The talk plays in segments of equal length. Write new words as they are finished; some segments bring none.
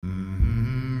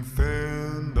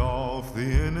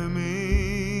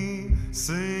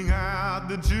Sing out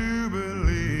the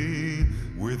Jubilee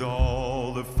with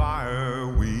all the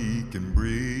fire we can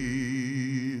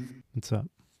breathe. What's up?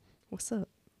 What's up?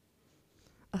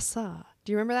 Asa.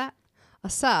 Do you remember that?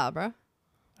 Asa, bro.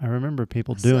 I remember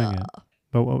people doing it, Asa.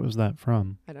 but what was that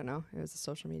from? I don't know. It was a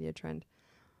social media trend.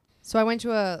 So I went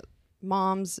to a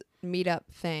mom's meetup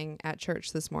thing at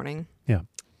church this morning. Yeah.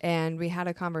 And we had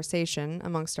a conversation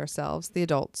amongst ourselves, the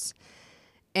adults.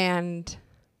 And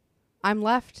I'm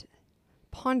left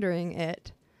pondering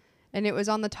it. And it was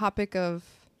on the topic of,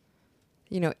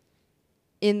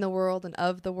 in the world and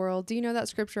of the world. Do you know that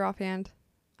scripture offhand?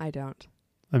 I don't.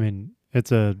 I mean,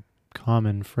 it's a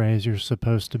common phrase. You're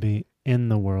supposed to be in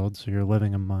the world, so you're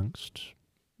living amongst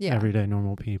everyday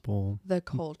normal people. The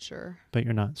culture. But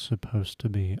you're not supposed to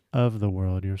be of the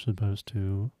world. You're supposed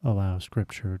to allow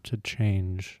scripture to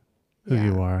change who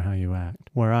you are, how you act.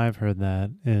 Where I've heard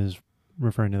that is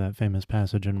referring to that famous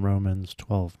passage in Romans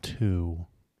 12:2,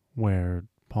 where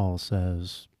Paul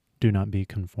says, do not be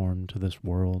conformed to this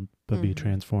world, but be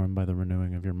transformed by the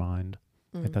renewing of your mind.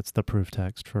 Like that's the proof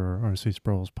text for R.C.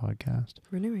 Sproul's podcast.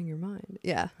 Renewing your mind.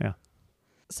 Yeah. Yeah.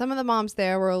 Some of the moms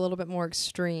there were a little bit more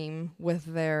extreme with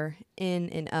their in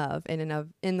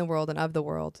the world and of the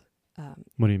world.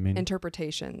 What do you mean?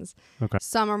 Interpretations. Okay.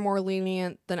 Some are more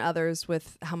lenient than others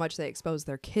with how much they expose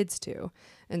their kids to.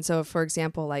 And so, for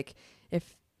example, like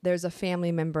if there's a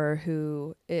family member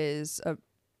who is a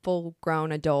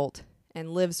full-grown adult and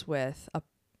lives with a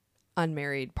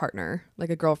unmarried partner, like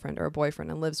a girlfriend or a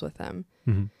boyfriend, and lives with them,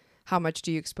 how much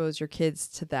do you expose your kids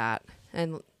to that?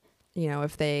 And,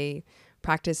 if they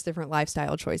practice different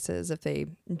lifestyle choices, if they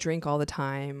drink all the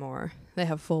time or they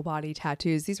have full body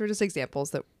tattoos. These were just examples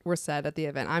that were said at the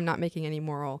event. I'm not making any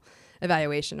moral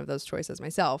evaluation of those choices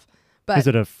myself. But is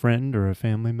it a friend or a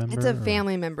family member? It's a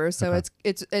family member. So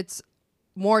it's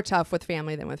more tough with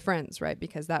family than with friends, right?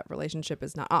 Because that relationship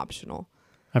is not optional.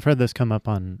 I've heard this come up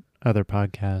on other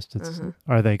podcasts. It's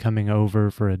are they coming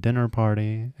over for a dinner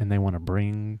party and they want to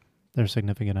bring their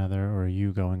significant other, or are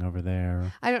you going over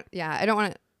there? I don't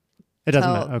want to It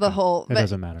doesn't matter. Okay. The whole. It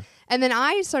doesn't matter. And then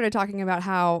I started talking about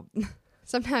how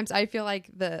sometimes I feel like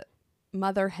the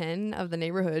mother hen of the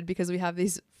neighborhood, because we have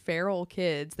these feral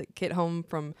kids that get home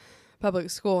from public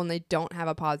school and they don't have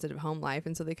a positive home life.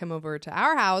 And so they come over to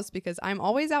our house because I'm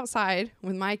always outside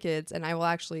with my kids and I will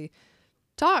actually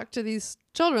talk to these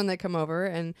children that come over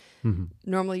and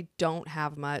normally don't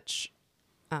have much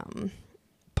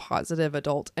positive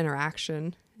adult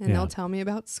interaction. And they'll tell me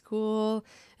about school,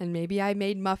 and maybe I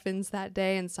made muffins that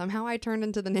day, and somehow I turned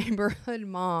into the neighborhood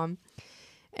mom.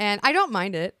 And I don't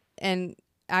mind it. And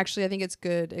actually, I think it's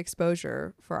good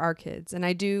exposure for our kids. And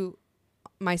I do,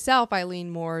 myself, I lean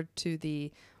more to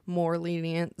the more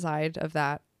lenient side of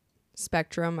that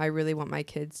spectrum. I really want my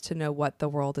kids to know what the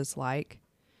world is like.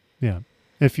 Yeah.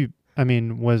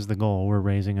 Was the goal, we're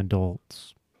raising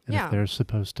adults. And if they're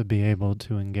supposed to be able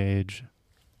to engage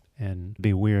and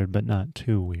be weird, but not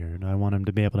too weird. I want them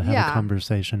to be able to have a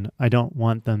conversation. I don't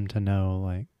want them to know,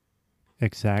 like,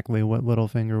 exactly what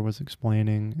Littlefinger was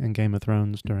explaining in Game of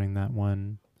Thrones during that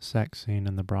one sex scene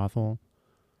in the brothel.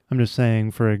 I'm just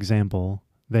saying, for example,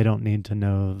 they don't need to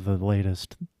know the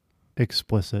latest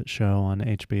explicit show on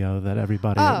HBO that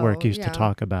everybody at work used to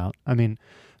talk about. I mean,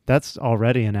 that's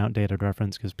already an outdated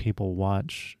reference because people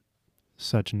watch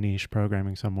such niche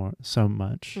programming so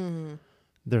much.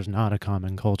 There's not a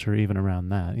common culture even around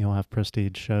that. You'll have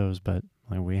prestige shows, but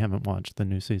we haven't watched the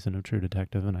new season of True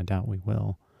Detective, and I doubt we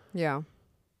will. Yeah.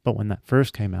 But when that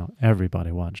first came out,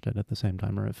 everybody watched it at the same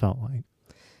time, or it felt like.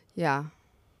 Yeah.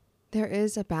 There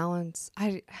is a balance.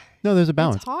 No, there's a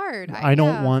balance. It's hard. I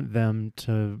don't want them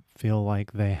to feel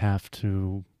like they have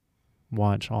to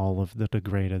watch all of the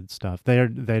degraded stuff. They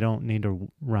don't need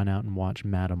to run out and watch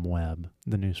Madam Web,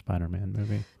 the new Spider-Man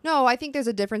movie. No, I think there's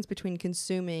a difference between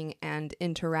consuming and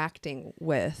interacting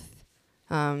with.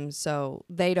 So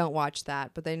they don't watch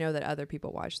that, but they know that other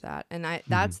people watch that. And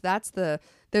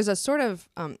there's a sort of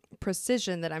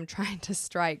precision that I'm trying to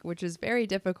strike, which is very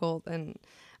difficult. And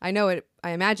I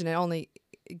imagine it only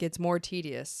gets more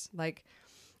tedious. Like,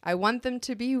 I want them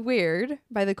to be weird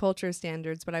by the culture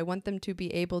standards, but I want them to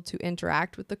be able to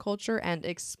interact with the culture and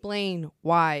explain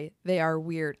why they are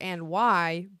weird and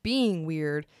why being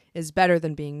weird is better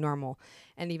than being normal.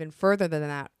 And even further than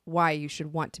that, why you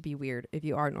should want to be weird if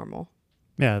you are normal.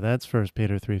 Yeah, that's 1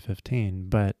 Peter 3:15.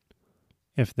 But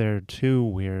if they're too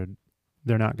weird,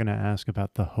 they're not going to ask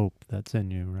about the hope that's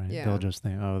in you, right? Yeah. They'll just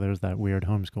think, oh, there's that weird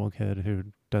homeschool kid who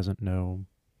doesn't know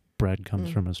bread comes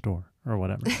from a store or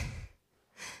whatever.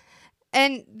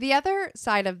 And the other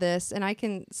side of this, and I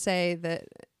can say that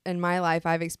in my life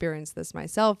I've experienced this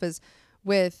myself, is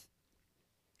with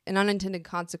an unintended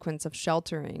consequence of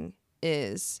sheltering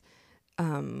is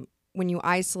when you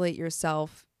isolate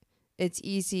yourself, it's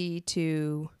easy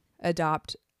to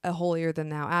adopt a holier than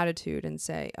thou attitude and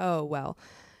say, oh, well,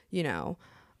 you know,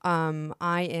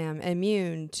 I am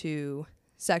immune to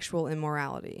sexual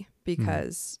immorality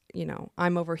because, you know,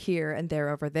 I'm over here and they're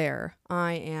over there.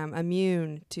 I am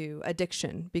immune to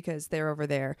addiction because they're over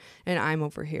there and I'm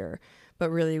over here. But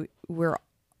really, we're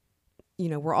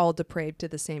all depraved to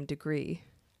the same degree.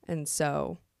 And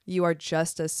so you are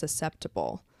just as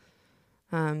susceptible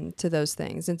to those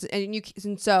things.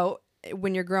 And so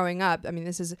when you're growing up, I mean,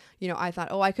 this is, you know, I thought,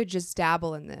 oh, I could just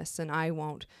dabble in this and I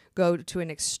won't go to an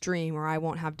extreme, or I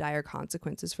won't have dire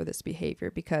consequences for this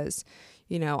behavior because,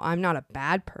 you know, I'm not a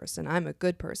bad person. I'm a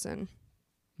good person.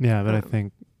 Yeah, but I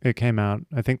think it came out,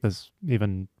 I think this,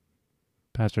 even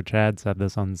Pastor Chad said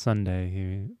this on Sunday.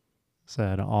 He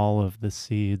said all of the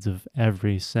seeds of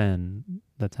every sin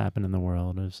that's happened in the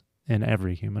world is in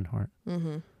every human heart.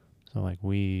 Mm-hmm. So like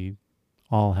we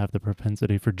all have the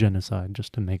propensity for genocide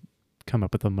just to come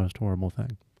up with the most horrible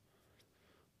thing.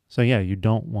 So yeah, you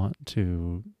don't want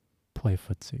to play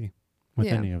footsie with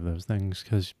any of those things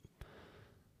because,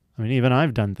 I mean, even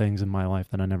I've done things in my life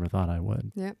that I never thought I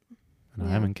would. Yep. And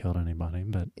I haven't killed anybody,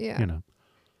 but you know.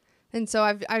 And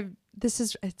so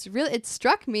it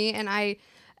struck me, and I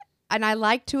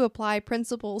like to apply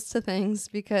principles to things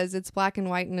because it's black and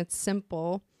white and it's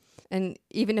simple. And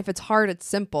even if it's hard, it's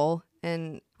simple.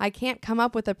 And I can't come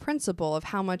up with a principle of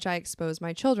how much I expose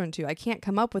my children to. I can't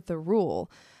come up with a rule.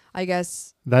 I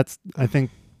guess I think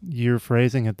you're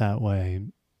phrasing it that way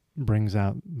brings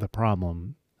out the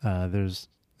problem. This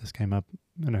came up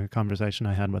in a conversation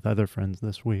I had with other friends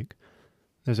this week.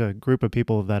 There's a group of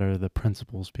people that are the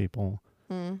principles people,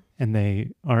 and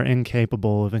they are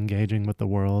incapable of engaging with the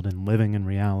world and living in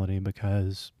reality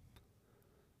because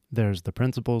there's the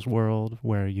principles world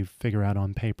where you figure out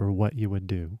on paper what you would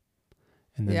do.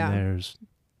 And then there's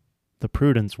the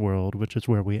prudence world, which is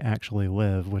where we actually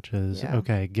live, which is,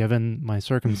 okay, given my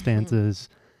circumstances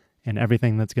and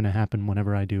everything that's going to happen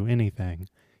whenever I do anything,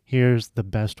 here's the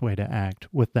best way to act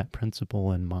with that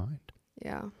principle in mind.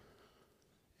 Yeah.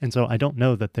 And so I don't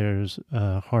know that there's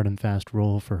a hard and fast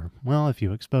rule for, well, if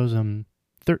you expose them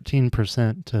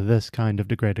 13% to this kind of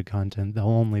degraded content, they'll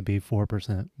only be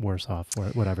 4% worse off for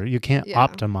it, whatever. You can't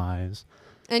optimize.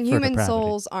 And human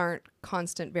souls aren't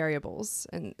constant variables.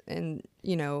 And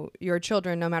you know, your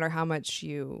children, no matter how much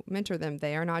you mentor them,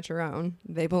 they are not your own.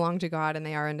 They belong to God and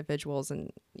they are individuals. And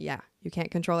you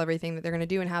can't control everything that they're going to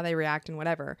do and how they react and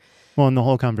whatever. Well, and the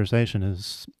whole conversation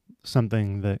is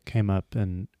something that came up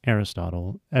in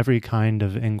Aristotle. Every kind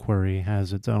of inquiry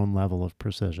has its own level of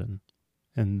precision.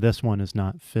 And this one is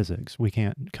not physics. We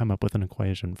can't come up with an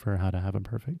equation for how to have a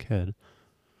perfect kid.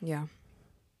 Yeah.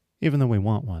 Even though we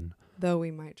want one. Though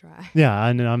we might try. Yeah,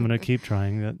 and I'm going to keep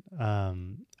trying that.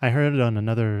 I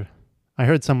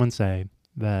heard someone say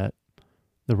that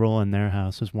the rule in their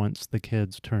house is once the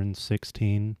kids turn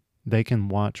 16, they can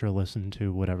watch or listen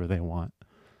to whatever they want.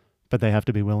 But they have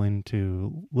to be willing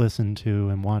to listen to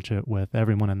and watch it with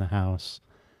everyone in the house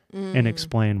and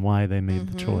explain why they made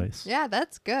the choice. Yeah,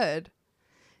 that's good.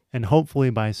 And hopefully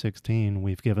by 16,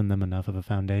 we've given them enough of a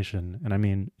foundation. And I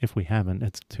mean, if we haven't,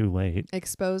 it's too late.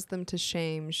 Expose them to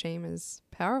shame. Shame is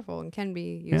powerful and can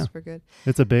be used for good.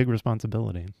 It's a big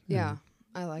responsibility. Yeah,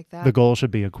 I like that. The goal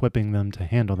should be equipping them to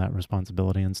handle that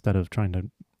responsibility instead of trying to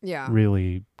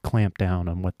really clamp down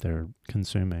on what they're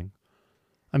consuming.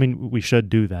 I mean, we should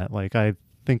do that. Like, I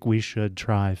think we should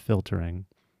try filtering.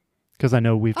 Because I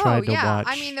know we've tried to watch.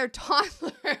 I mean, they're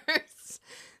toddlers.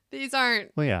 These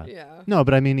aren't... Well, yeah. No,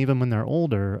 but I mean, even when they're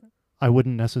older, I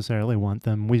wouldn't necessarily want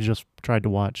them. We just tried to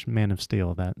watch Man of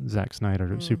Steel, that Zack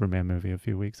Snyder Superman movie a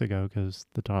few weeks ago, because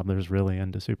the toddler's really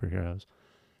into superheroes.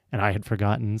 And I had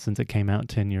forgotten, since it came out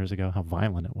 10 years ago, how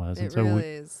violent it was. It really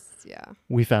is, yeah.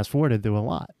 We fast-forwarded through a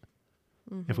lot.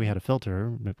 If we had a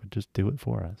filter, it would just do it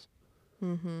for us.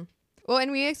 Well,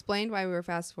 and we explained why we were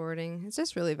fast-forwarding. It's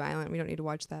just really violent. We don't need to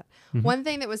watch that. One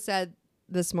thing that was said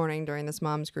this morning during this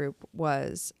mom's group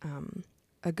was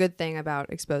a good thing about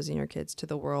exposing your kids to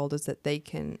the world is that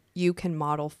you can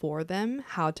model for them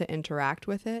how to interact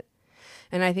with it.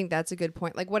 And I think that's a good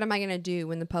point. Like, what am I going to do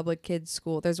when the public kids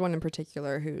school, there's one in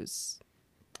particular who's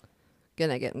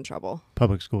going to get in trouble.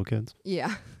 Public school kids?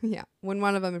 Yeah. Yeah. When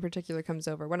one of them in particular comes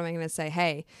over, what am I going to say?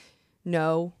 Hey,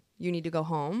 no, you need to go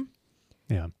home.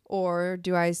 Yeah. Or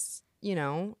do I,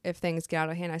 if things get out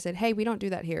of hand, I said, hey, we don't do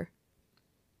that here.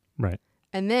 Right.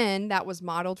 And then that was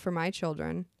modeled for my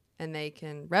children, and they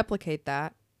can replicate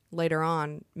that later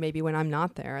on, maybe when I'm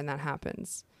not there and that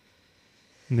happens.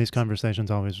 And these conversations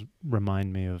always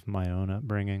remind me of my own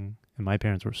upbringing. And my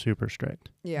parents were super strict.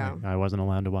 Yeah. Like, I wasn't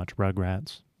allowed to watch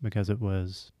Rugrats because it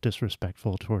was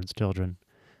disrespectful towards children.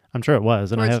 I'm sure it was.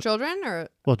 Towards children, or?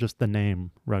 Well, just the name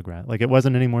Rugrat. Like, it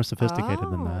wasn't any more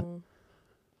sophisticated than that.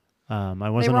 I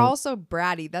wasn't. They were also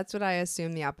bratty. That's what I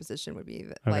assumed the opposition would be.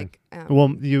 Okay. Like,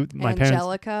 my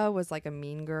Angelica parents was like a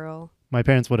mean girl. My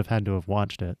parents would have had to have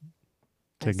watched it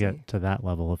to get to that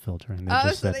level of filtering. They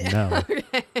just said no.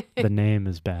 Okay. The name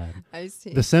is bad. I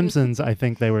see. The Simpsons, I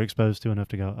think they were exposed to enough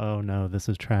to go, oh no, this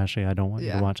is trashy. I don't want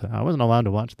you to watch that. I wasn't allowed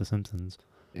to watch The Simpsons,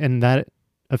 and that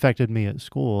affected me at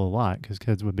school a lot because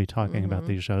kids would be talking about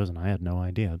these shows and I had no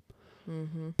idea.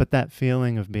 But that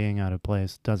feeling of being out of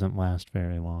place doesn't last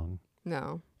very long.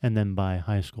 No. And then by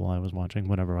high school, I was watching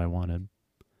whatever I wanted.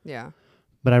 Yeah.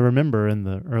 But I remember in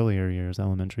the earlier years,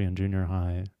 elementary and junior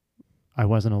high, I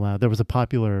wasn't allowed. There was a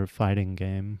popular fighting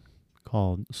game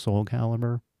called Soul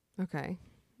Calibur. Okay.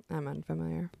 I'm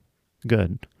unfamiliar.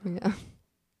 Good. Yeah.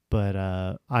 But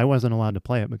I wasn't allowed to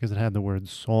play it because it had the word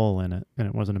soul in it, and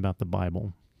it wasn't about the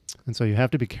Bible. And so you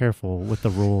have to be careful with the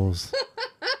rules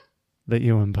that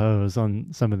you impose on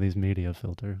some of these media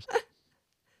filters.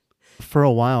 For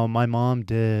a while, my mom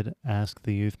did ask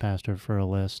the youth pastor for a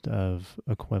list of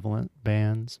equivalent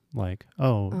bands. Like,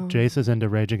 Jace is into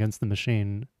Rage Against the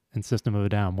Machine and System of a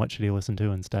Down. What should he listen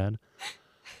to instead?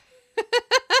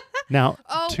 Now,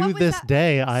 to this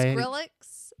day,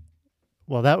 Skrillex?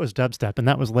 Well, that was dubstep, and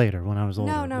that was later when I was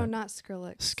older. No, not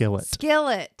Skrillex.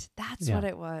 Skillet. That's what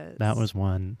it was. That was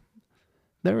one.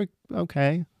 They were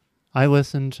okay. I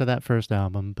listened to that first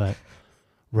album, but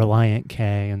Reliant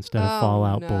K instead of Fall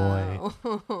Out Boy.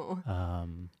 I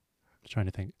was trying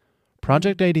to think.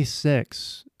 Project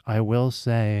 86, I will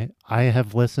say, I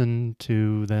have listened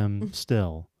to them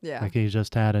still. Yeah. Like, he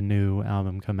just had a new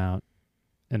album come out,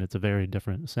 and it's a very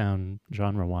different sound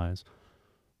genre-wise.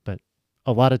 But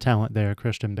a lot of talent there,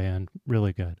 Christian band,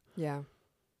 really good. Yeah.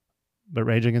 But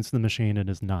Rage Against the Machine, it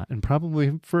is not. And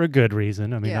probably for a good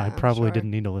reason. I mean, I probably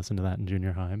didn't need to listen to that in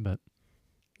junior high, but...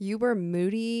 You were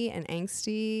moody and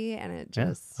angsty, and it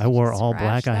just... I wore all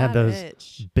black. I had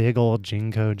those big old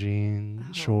Jinko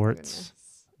shorts.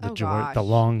 The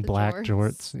long black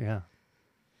jorts. Yeah.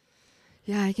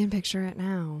 Yeah, I can picture it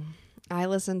now. I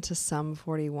listened to Sum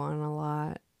 41 a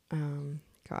lot.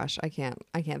 I can't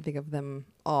think of them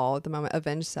all at the moment.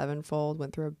 Avenged Sevenfold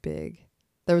went through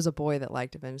there was a boy that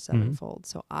liked Avenged Sevenfold,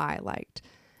 so I liked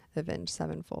Avenged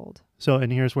Sevenfold. So,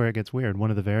 and here's where it gets weird.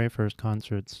 One of the very first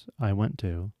concerts I went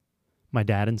to, my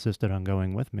dad insisted on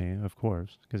going with me, of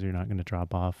course, because you're not going to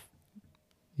drop off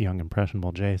young,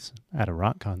 impressionable Jace at a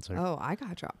rock concert. Oh, I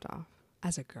got dropped off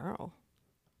as a girl.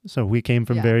 So we came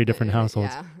from very different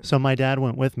households. Yeah. So my dad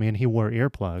went with me, and he wore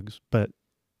earplugs, but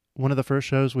one of the first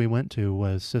shows we went to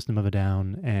was System of a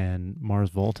Down and Mars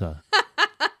Volta.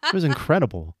 It was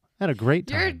incredible. I had a great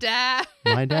time. Your dad.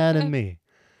 My dad and me.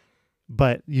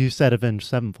 But you said Avenged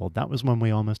Sevenfold. That was one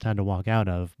we almost had to walk out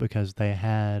of because they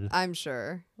had... I'm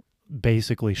sure.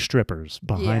 Basically strippers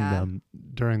behind them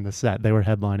during the set. They were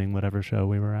headlining whatever show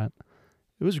we were at.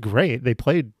 It was great. They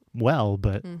played well,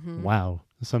 but wow.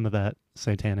 Some of that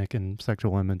satanic and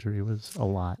sexual imagery was a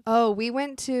lot. Oh, we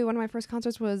went to... One of my first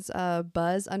concerts was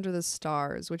Buzz Under the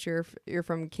Stars, which you're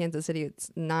from Kansas City. It's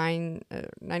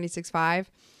 96.5.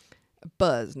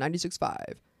 Buzz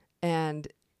 96.5. And...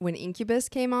 when Incubus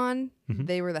came on,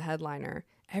 they were the headliner.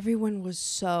 Everyone was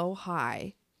so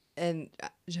high and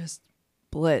just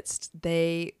blitzed.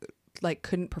 They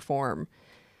couldn't perform.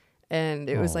 And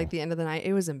it was the end of the night.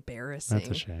 It was embarrassing. That's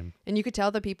a shame. And you could tell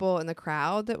the people in the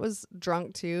crowd that was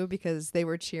drunk too because they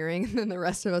were cheering. And then the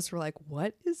rest of us were like,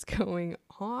 what is going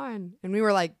on? And we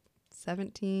were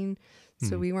 17.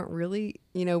 So we weren't really,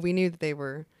 we knew that they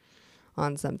were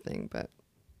on something. But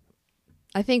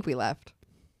I think we left.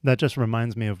 That just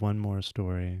reminds me of one more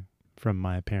story from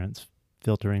my parents'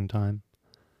 filtering time.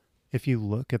 If you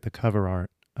look at the cover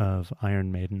art of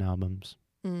Iron Maiden albums,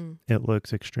 it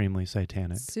looks extremely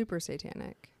satanic. Super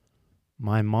satanic.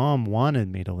 My mom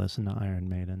wanted me to listen to Iron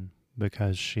Maiden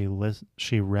because she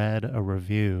read a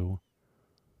review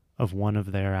of one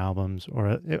of their albums,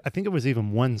 or I think it was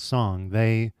even one song.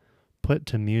 They put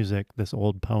to music this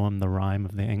old poem, The Rime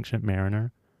of the Ancient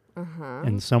Mariner.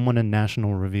 And someone in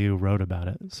National Review wrote about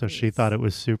it. So she thought it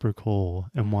was super cool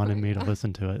and wanted me to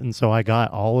listen to it. And so I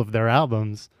got all of their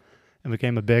albums and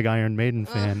became a big Iron Maiden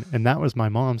fan. And that was my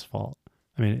mom's fault.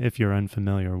 I mean, if you're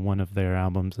unfamiliar, one of their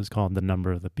albums is called The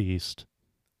Number of the Beast.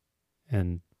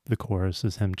 And the chorus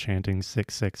is him chanting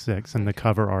 666. And the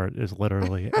cover art is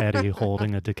literally Eddie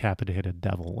holding a decapitated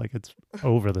devil. It's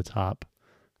over the top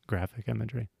graphic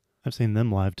imagery. I've seen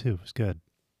them live too. It's good.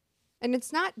 And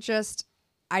it's not just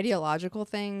ideological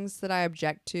things that I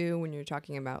object to when you're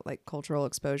talking about like cultural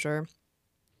exposure.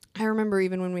 I remember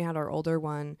even when we had our older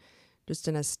one, just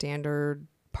in a standard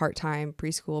part-time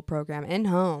preschool program in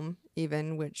home,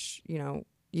 even, which, you know,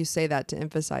 you say that to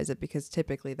emphasize it because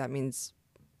typically that means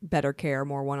better care,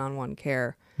 more one-on-one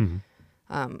care,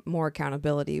 more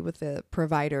accountability with the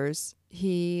providers.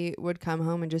 He would come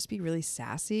home and just be really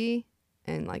sassy,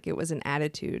 and like it was an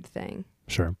attitude thing.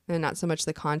 Sure. And not so much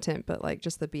the content, but like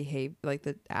just the behavior, like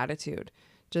the attitude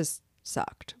just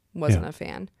sucked. Wasn't a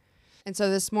fan. And so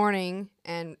this morning,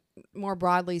 and more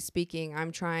broadly speaking,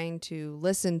 I'm trying to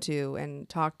listen to and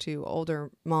talk to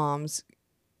older moms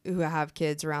who have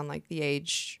kids around like any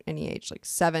age, like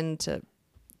 7 to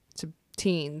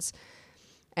teens,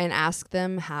 and ask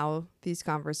them how these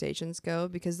conversations go,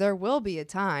 because there will be a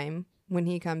time when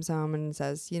he comes home and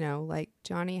says, you know, like,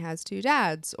 Johnny has 2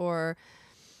 dads, or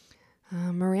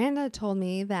Miranda told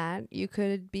me that you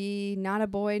could be not a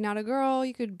boy, not a girl.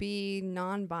 You could be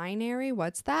non-binary.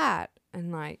 What's that?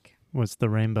 And like, what's the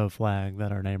rainbow flag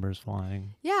that our neighbor's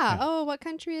flying? Yeah. Oh, what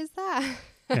country is that?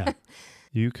 Yeah.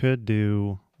 You could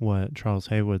do what Charles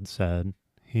Haywood said.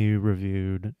 He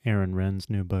reviewed Aaron Renn's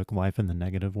new book, Life in the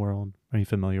Negative World. Are you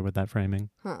familiar with that framing?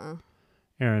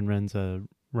 Aaron Renn's a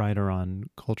writer on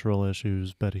cultural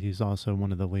issues, but he's also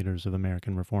one of the leaders of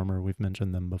American Reformer. We've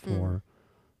mentioned them before.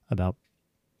 About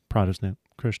Protestant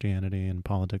Christianity and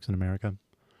politics in America.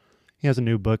 He has a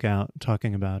new book out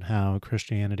talking about how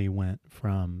Christianity went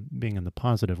from being in the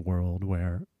positive world,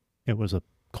 where it was a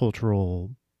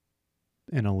cultural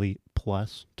and elite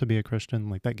plus to be a Christian,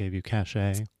 like that gave you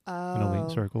cachet in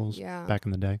elite circles back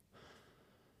in the day.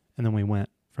 And then we went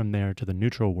from there to the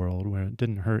neutral world, where it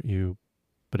didn't hurt you,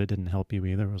 but it didn't help you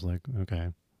either. It was like,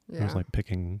 okay. It was like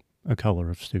picking a color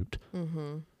of suit.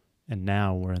 And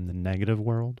now we're in the negative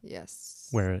world. Yes.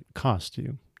 Where it costs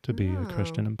you to be a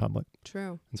Christian in public.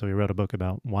 True. And so he wrote a book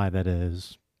about why that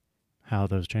is, how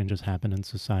those changes happen in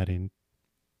society,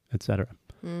 etc.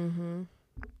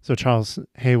 So Charles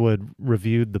Haywood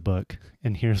reviewed the book,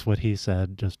 and here's what he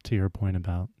said, just to your point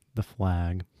about the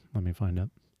flag. Let me find it.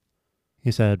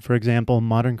 He said, for example,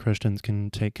 modern Christians can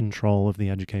take control of the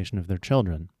education of their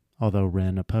children, although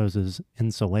Renn opposes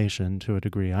insulation to a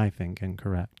degree I think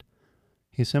incorrect.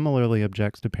 He similarly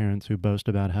objects to parents who boast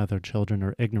about how their children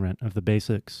are ignorant of the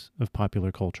basics of popular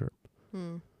culture.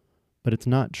 But it's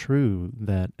not true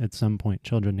that at some point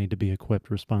children need to be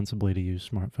equipped responsibly to use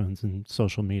smartphones and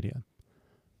social media.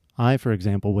 I, for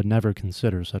example, would never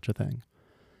consider such a thing.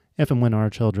 If and when our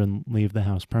children leave the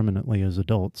house permanently as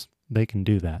adults, they can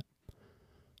do that.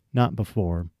 Not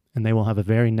before, and they will have a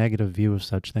very negative view of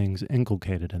such things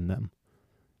inculcated in them.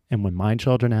 And when my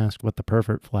children ask what the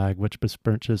pervert flag which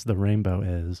besmirches the rainbow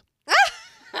is,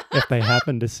 if they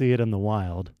happen to see it in the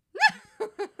wild,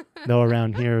 though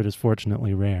around here it is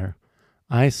fortunately rare,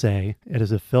 I say it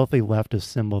is a filthy leftist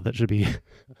symbol that should be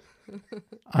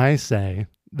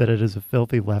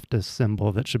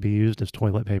used as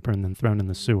toilet paper and then thrown in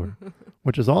the sewer,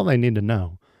 which is all they need to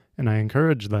know. And I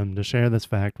encourage them to share this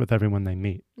fact with everyone they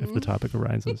meet if the topic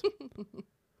arises.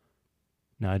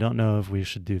 Now, I don't know if we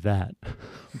should do that,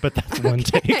 but that's one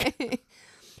take.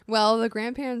 Well, the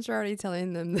grandparents are already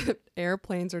telling them that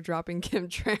airplanes are dropping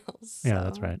chemtrails. So. Yeah,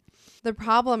 that's right. The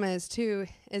problem is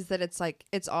that it's like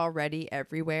it's already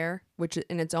everywhere,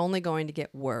 and it's only going to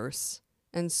get worse.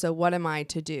 And so what am I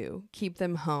to do? Keep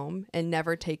them home and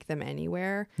never take them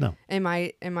anywhere? No.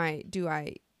 Do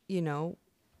I,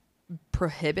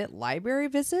 prohibit library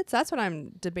visits? That's what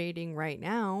I'm debating right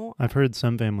now. I've heard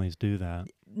some families do that.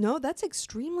 No, that's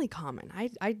extremely common.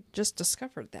 I just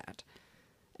discovered that.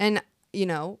 And,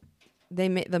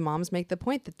 the moms make the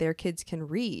point that their kids can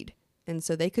read. And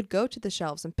so they could go to the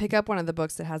shelves and pick up one of the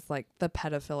books that has like the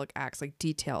pedophilic acts like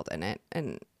detailed in it.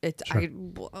 And it's, sure.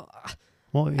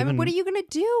 Well, I mean, what are you going to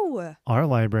do? Our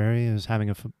library is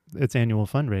having its annual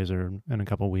fundraiser in a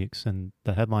couple of weeks, and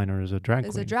the headliner is a drag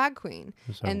queen.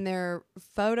 So. And their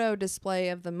photo display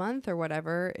of the month or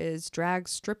whatever is drag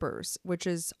strippers, which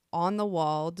is on the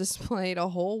wall, displayed a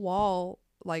whole wall,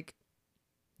 like...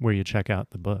 Where you check out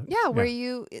the book.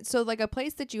 Yeah, so like a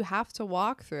place that you have to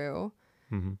walk through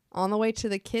on the way to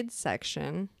the kids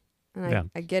section. And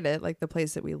I get it, like the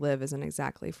place that we live isn't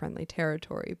exactly friendly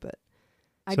territory, but...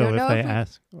 I don't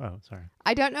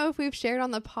know if we've shared on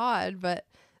the pod, but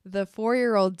the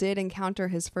 4-year-old did encounter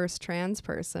his first trans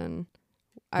person.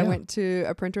 I went to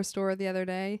a printer store the other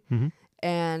day,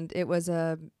 and it was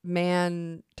a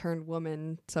man turned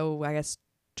woman, so I guess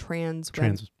trans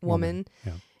woman.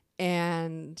 Yeah.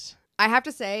 And I have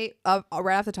to say, right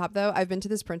off the top, though, I've been to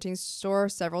this printing store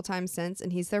several times since,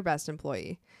 and he's their best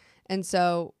employee. And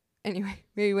so, anyway,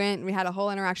 we went, we had a whole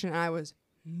interaction, and I was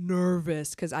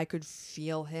nervous because I could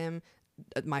feel him,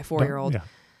 my 4-year-old. Yeah.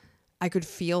 I could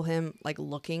feel him like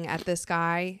looking at this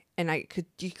guy, and you could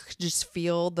just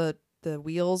feel the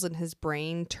wheels in his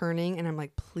brain turning, and I'm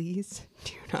like, please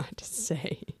do not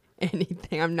say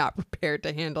anything. I'm not prepared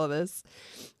to handle this,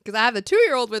 because I have the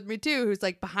 2-year-old with me too, who's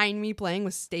like behind me playing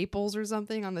with staples or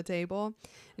something on the table.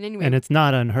 And anyway, and it's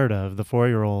not unheard of. The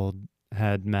 4-year-old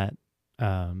had met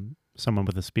someone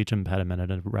with a speech impediment at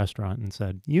a restaurant and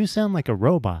said, "You sound like a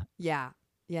robot." Yeah,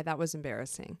 that was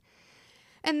embarrassing.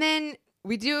 And then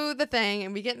we do the thing,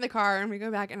 and we get in the car, and we go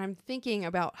back, and I'm thinking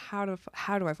about how do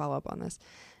I follow up on this.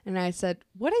 And I said,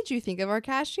 "What did you think of our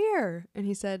cashier?" And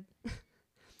he said,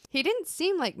 "He didn't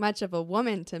seem like much of a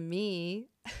woman to me."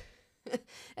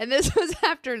 And this was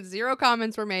after 0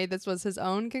 comments were made. This was his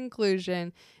own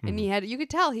conclusion. And you could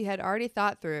tell he had already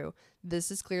thought through, this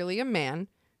is clearly a man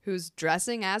who's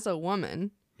dressing as a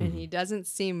woman, and he doesn't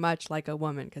seem much like a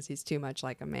woman because he's too much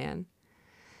like a man.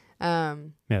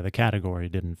 Yeah, the category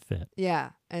didn't fit.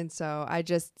 Yeah. And so I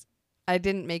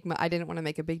didn't want to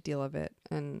make a big deal of it.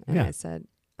 And Yeah. I said,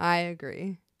 I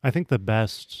agree. I think the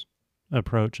best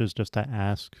approach is just to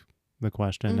ask the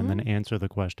question and then answer the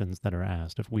questions that are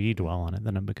asked. If we dwell on it,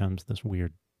 then it becomes this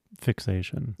weird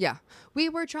fixation. Yeah. We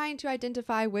were trying to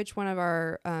identify which one of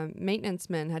our maintenance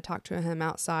men had talked to him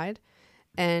outside,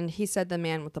 and he said the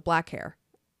man with the black hair.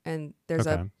 And there's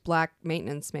a black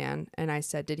maintenance man. And I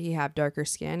said, did he have darker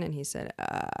skin? And he said,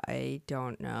 I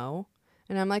don't know.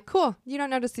 And I'm like, cool. You don't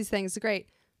notice these things. Great.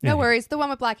 No worries. The one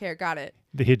with black hair. Got it.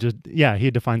 He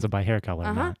defines it by hair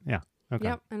color. Not, yeah. Okay.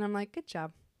 Yep. And I'm like, good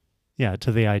job. Yeah,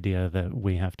 to the idea that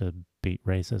we have to beat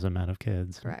racism out of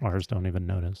kids. Correct. Ours don't even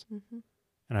notice.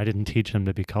 And I didn't teach him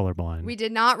to be colorblind. We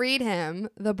did not read him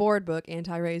the board book,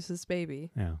 Anti-Racist Baby.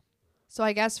 Yeah. So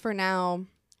I guess for now,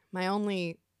 my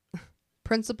only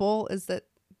principle is that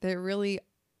there really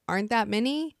aren't that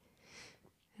many,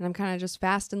 and I'm kind of just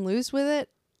fast and loose with it.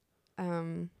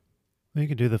 You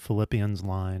could do the Philippians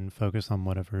line, focus on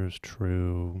whatever is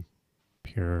true,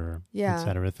 pure,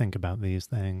 etc. Think about these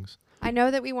things. I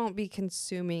know that we won't be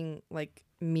consuming like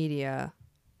media,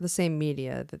 the same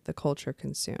media that the culture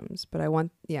consumes, but I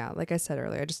want, like I said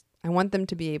earlier, I want them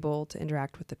to be able to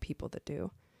interact with the people that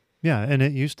do. Yeah, and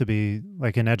it used to be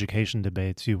like in education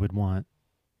debates, you would want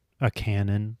a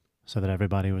canon so that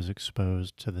everybody was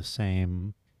exposed to the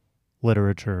same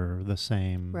literature, the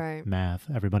same math.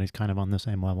 Everybody's kind of on the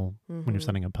same level when you're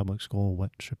setting up public school,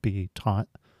 what should be taught.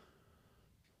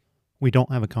 We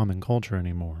don't have a common culture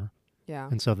anymore. Yeah.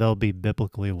 And so they'll be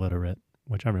biblically literate,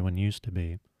 which everyone used to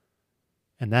be.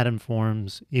 And that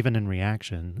informs, even in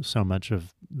reaction, so much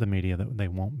of the media that they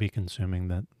won't be consuming,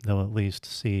 that they'll at least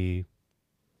see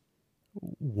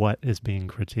what is being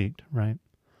critiqued, right?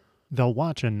 They'll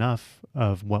watch enough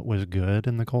of what was good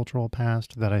in the cultural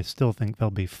past that I still think they'll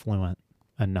be fluent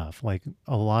enough. Like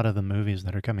a lot of the movies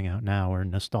that are coming out now are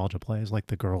nostalgia plays, like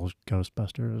The Girls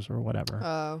Ghostbusters or whatever.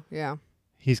 Oh, yeah.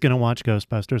 He's going to watch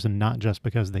Ghostbusters, and not just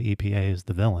because the EPA is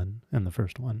the villain in the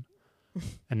first one.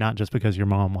 And not just because your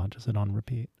mom watches it on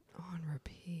repeat. On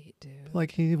repeat, dude.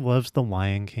 Like he loves The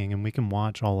Lion King, and we can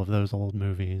watch all of those old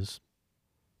movies,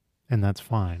 and that's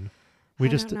fine.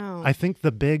 I think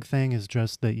the big thing is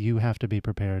just that you have to be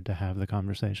prepared to have the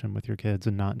conversation with your kids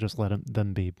and not just let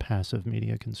them be passive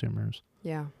media consumers.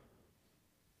 Yeah.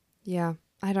 Yeah.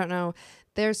 I don't know.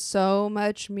 There's so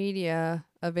much media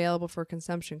available for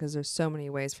consumption because there's so many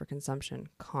ways for consumption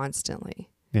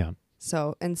constantly. Yeah.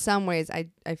 So in some ways, I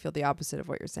feel the opposite of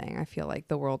what you're saying. I feel like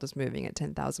the world is moving at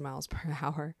 10,000 miles per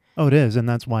hour. Oh, it is. And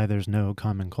that's why there's no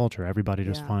common culture. Everybody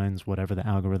just finds whatever the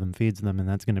algorithm feeds them, and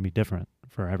that's going to be different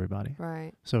for everybody.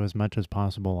 Right. So as much as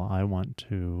possible, I want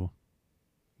to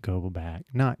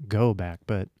not go back,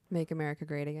 but make America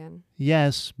great again.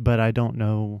 Yes, but I don't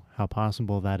know how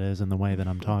possible that is in the way that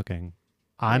I'm talking.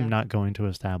 I'm not going to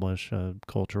establish a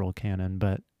cultural canon,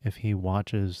 but if he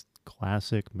watches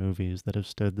classic movies that have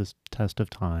stood the test of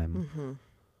time,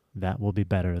 that will be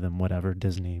better than whatever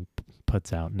Disney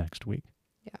puts out next week.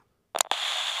 Yeah.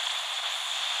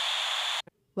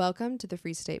 Welcome to the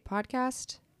Free State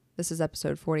Podcast. This is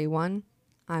episode 41.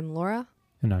 I'm Laura.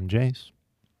 And I'm Jace.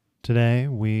 Today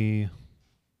we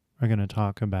are going to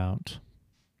talk about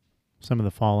some of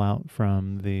the fallout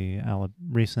from the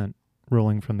recent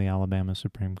ruling from the Alabama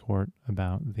Supreme Court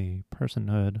about the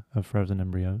personhood of frozen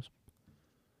embryos,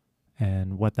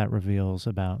 and what that reveals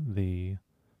about the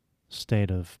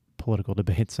state of political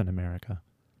debates in America.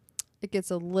 It gets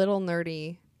a little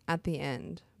nerdy at the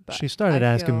end, But she started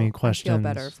asking me questions. I feel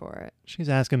better for it. She's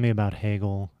asking me about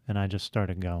Hegel, and I just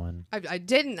started going. I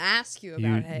didn't ask you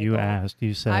about Hegel. You asked.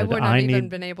 You said, I wouldn't have even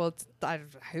been able to.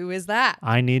 Who is that?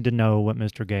 I need to know what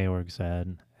Mr. Georg said.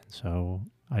 And so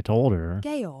I told her.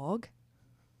 Georg.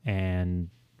 And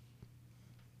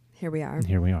here we are.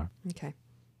 Okay.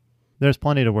 There's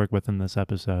plenty to work with in this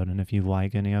episode, and if you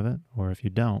like any of it, or if you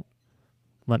don't,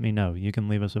 let me know. You can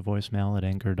leave us a voicemail at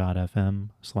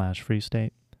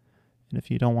anchor.fm/freestate. And if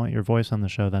you don't want your voice on the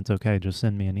show, that's okay. Just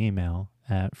send me an email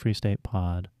at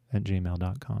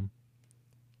freestatepod@gmail.com.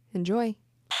 Enjoy.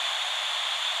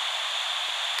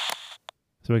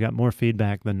 So we got more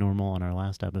feedback than normal on our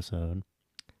last episode.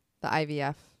 The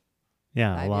IVF.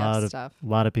 Yeah, a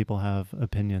lot of people have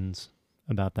opinions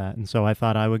about that. And so I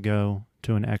thought I would go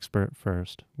to an expert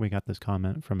first. We got this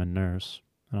comment from a nurse,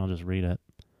 and I'll just read it.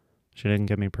 She didn't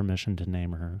give me permission to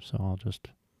name her, so I'll just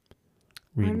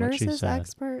read what she said. Are nurses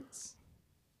experts?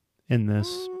 In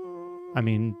this,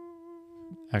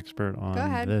 expert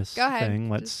on this thing.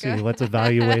 Let's see. Let's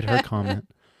evaluate her comment.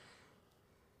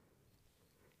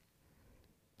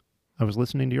 I was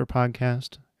listening to your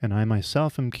podcast, and I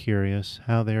myself am curious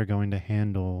how they are going to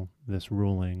handle this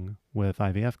ruling with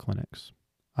IVF clinics.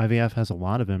 IVF has a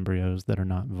lot of embryos that are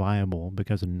not viable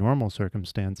because in normal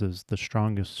circumstances, the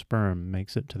strongest sperm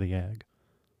makes it to the egg.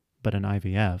 But in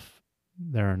IVF,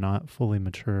 there are not fully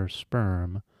mature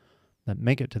sperm that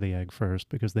make it to the egg first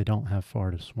because they don't have far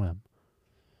to swim.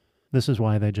 This is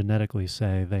why they genetically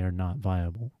say they are not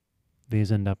viable.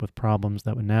 These end up with problems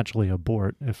that would naturally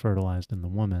abort if fertilized in the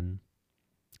woman.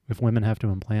 If women have to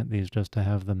implant these just to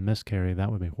have them miscarry, that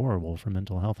would be horrible for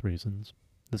mental health reasons.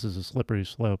 This is a slippery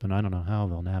slope, and I don't know how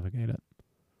they'll navigate it.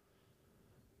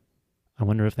 I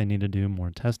wonder if they need to do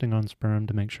more testing on sperm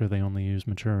to make sure they only use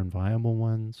mature and viable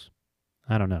ones.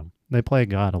 I don't know. They play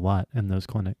God a lot in those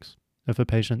clinics. If a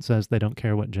patient says they don't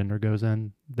care what gender goes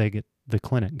in, the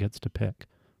clinic gets to pick.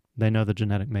 They know the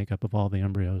genetic makeup of all the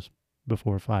embryos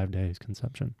before 5 days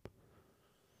conception.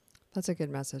 That's a good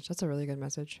message. That's a really good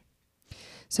message.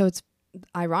 So it's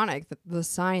ironic that the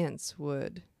science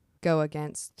would go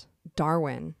against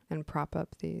Darwin and prop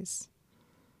up these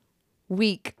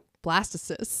weak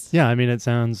blastocysts. Yeah, it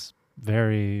sounds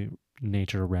very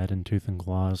nature red in tooth and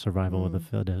claw, survival of the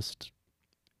fittest.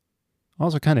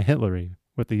 Also kind of Hitlery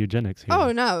with the eugenics here.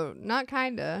 Oh, no, not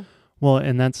kinda. Well,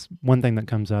 and that's one thing that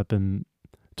comes up, and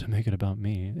to make it about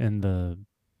me, in the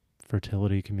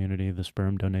fertility community, the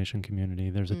sperm donation community,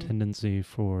 there's a tendency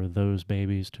for those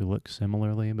babies to look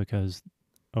similarly because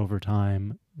over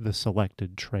time, the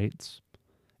selected traits,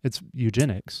 it's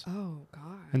eugenics. Oh,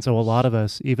 gosh. And so a lot of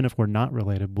us, even if we're not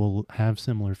related, will have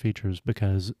similar features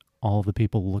because all the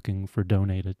people looking for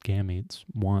donated gametes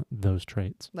want those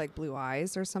traits. Like blue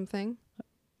eyes or something?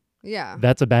 Yeah.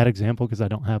 That's a bad example because I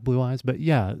don't have blue eyes, but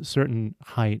yeah, certain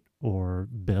height or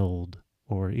build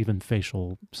or even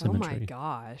facial symmetry. Oh my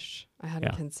gosh. I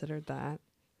hadn't considered that.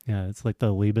 Yeah, it's like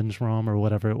the Lebensraum or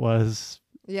whatever it was.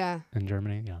 Yeah. In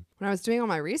Germany, yeah. When I was doing all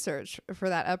my research for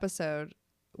that episode,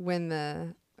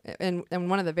 in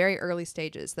one of the very early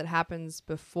stages that happens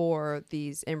before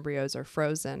these embryos are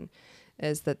frozen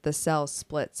is that the cell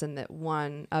splits and that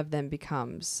one of them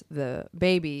becomes the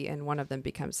baby and one of them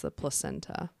becomes the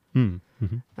placenta.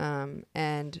 Mm-hmm.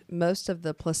 And most of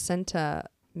the placenta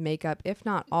makeup, if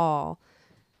not all,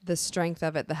 the strength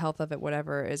of it, the health of it,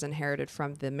 whatever, is inherited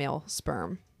from the male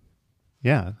sperm.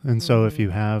 Yeah. And so if you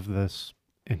have this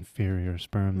inferior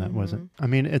sperm that wasn't,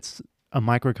 it's a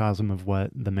microcosm of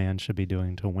what the man should be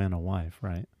doing to win a wife,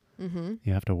 right? Mm-hmm.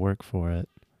 You have to work for it,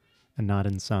 and not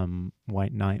in some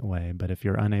white knight way, but if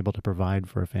you're unable to provide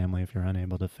for a family, if you're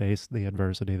unable to face the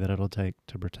adversity that it'll take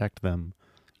to protect them,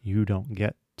 you don't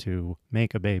get to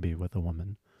make a baby with a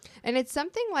woman. And it's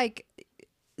something like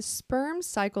sperm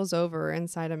cycles over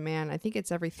inside a man. I think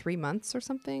it's every 3 months or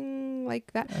something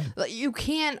like that. You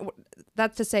can't,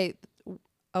 that's to say,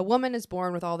 a woman is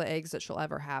born with all the eggs that she'll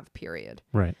ever have, period.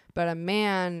 Right. But a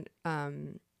man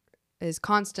is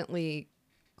constantly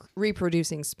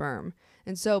reproducing sperm.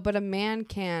 And so, but a man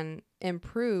can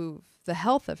improve the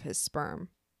health of his sperm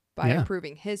by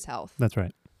improving his health. That's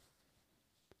right.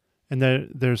 And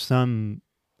there's some,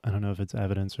 I don't know if it's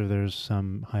evidence or there's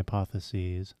some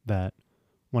hypotheses that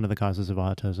one of the causes of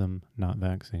autism, not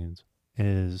vaccines,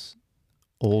 is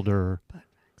older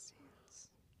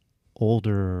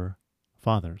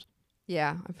fathers.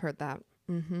 Yeah, I've heard that.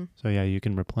 Mm-hmm. So yeah, you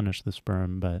can replenish the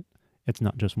sperm, but it's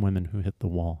not just women who hit the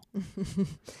wall.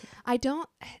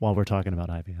 While we're talking about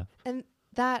IVF. And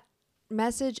that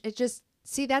message,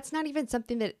 that's not even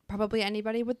something that probably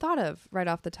anybody would thought of right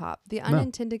off the top. The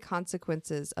unintended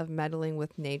consequences of meddling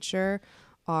with nature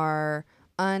are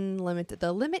unlimited.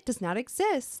 The limit does not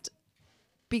exist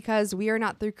because we are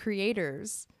not the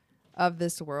creators of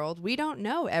this world. We don't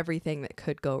know everything that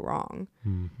could go wrong.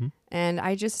 Mm-hmm. And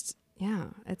I just,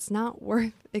 it's not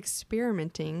worth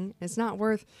experimenting. It's not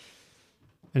worth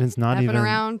and it's not even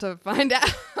around to find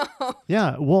out.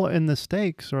 Yeah, well, and the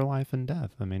stakes are life and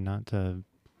death. I mean, not to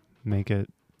make it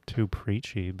too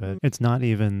preachy, but it's not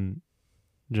even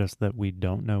just that we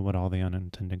don't know what all the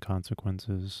unintended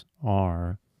consequences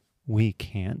are. We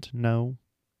can't know.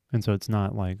 And so it's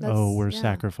not like, we're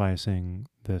sacrificing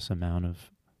this amount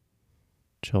of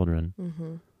children.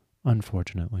 Mm-hmm.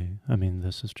 Unfortunately. I mean,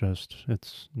 this is just,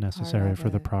 it's necessary for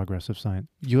the progress of science.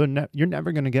 You're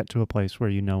never going to get to a place where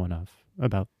you know enough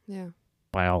about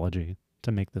biology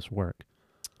to make this work.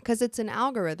 Because it's an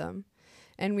algorithm.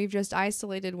 And we've just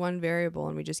isolated one variable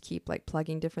and we just keep like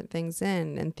plugging different things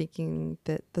in and thinking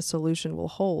that the solution will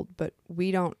hold. But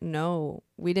we don't know.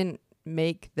 We didn't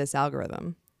make this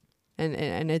algorithm.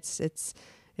 And it's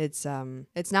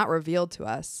not revealed to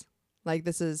us. Like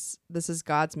this is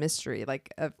God's mystery,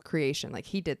 like of creation. Like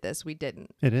he did this, we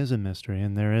didn't. It is a mystery,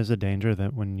 and there is a danger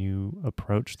that when you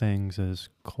approach things as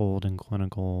cold and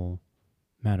clinical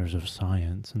matters of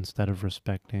science, instead of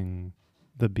respecting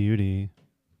the beauty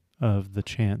of the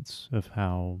chance of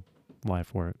how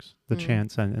life works, the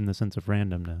chance in the sense of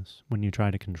randomness, when you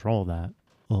try to control that,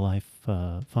 life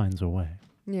finds a way.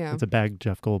 Yeah. It's a bad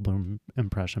Jeff Goldblum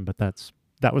impression, but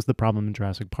that was the problem in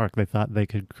Jurassic Park. They thought they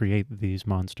could create these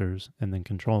monsters and then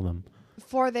control them.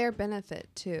 For their benefit,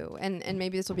 too. And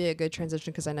maybe this will be a good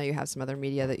transition because I know you have some other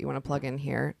media that you want to plug in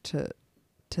here to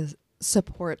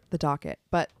support the docket.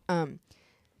 But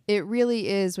it really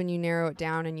is, when you narrow it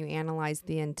down and you analyze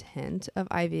the intent of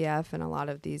IVF and a lot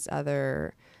of these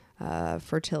other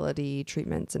fertility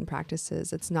treatments and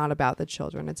practices, it's not about the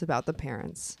children. It's about the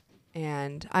parents.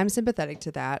 And I'm sympathetic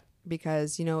to that.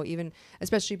 Because, even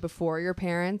especially before your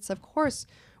parents, of course,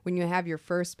 when you have your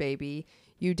first baby,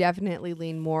 you definitely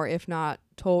lean more, if not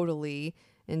totally,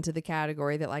 into the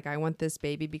category that, like, I want this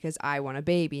baby because I want a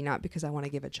baby, not because I want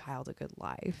to give a child a good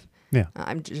life. Yeah.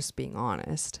 I'm just being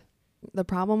honest. The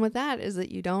problem with that is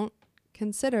that you don't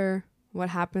consider what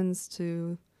happens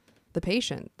to the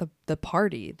patient, the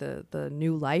party, the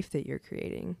new life that you're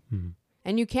creating. Mm-hmm.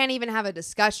 And you can't even have a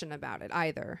discussion about it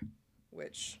either,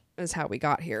 which is how we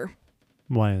got here.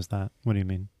 Why is that? What do you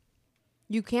mean?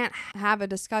 You can't have a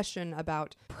discussion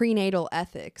about prenatal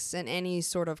ethics in any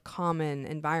sort of common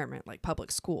environment like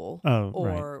public school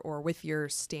or with your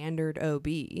standard OB.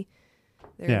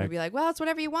 They're going to be like, well, it's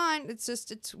whatever you want.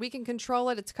 We can control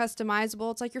it. It's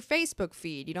customizable. It's like your Facebook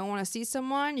feed. You don't want to see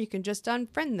someone, you can just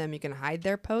unfriend them. You can hide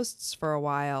their posts for a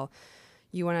while.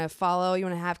 You want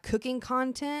to have cooking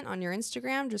content on your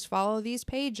Instagram, just follow these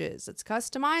pages. It's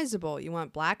customizable. You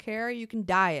want black hair, you can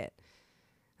dye it.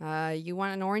 You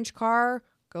want an orange car,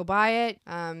 go buy it.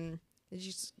 You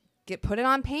just put it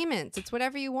on payments. It's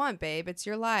whatever you want, babe. It's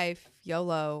your life.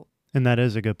 YOLO. And that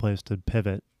is a good place to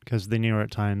pivot, because the New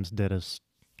York Times did a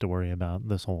story about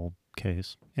this whole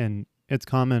case. And it's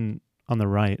common on the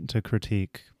right to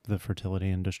critique the fertility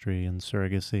industry and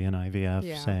surrogacy and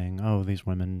IVF, saying, these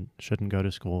women shouldn't go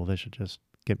to school. They should just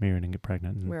get married and get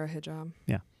pregnant. And wear a hijab.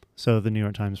 Yeah. So the New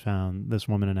York Times found this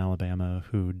woman in Alabama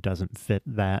who doesn't fit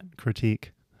that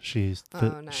critique. She's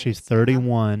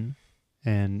 31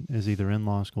 and is either in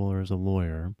law school or is a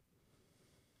lawyer.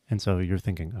 And so you're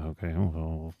thinking, okay,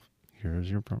 well,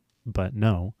 here's your but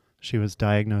no. She was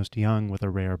diagnosed young with a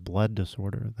rare blood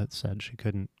disorder that said she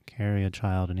couldn't carry a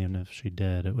child, and even if she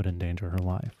did, it would endanger her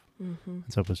life. Mm-hmm.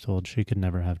 And so was told she could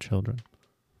never have children.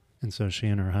 And so she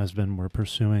and her husband were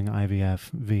pursuing IVF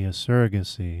via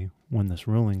surrogacy when this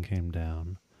ruling came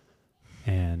down.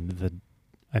 And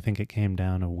I think it came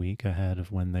down a week ahead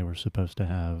of when they were supposed to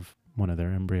have one of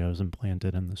their embryos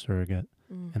implanted in the surrogate.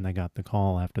 Mm. And they got the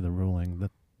call after the ruling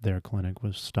that their clinic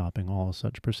was stopping all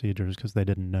such procedures because they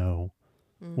didn't know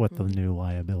what the new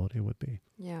liability would be.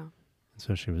 Yeah.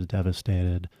 So she was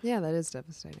devastated. Yeah, that is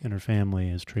devastating. And her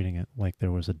family is treating it like there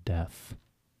was a death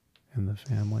in the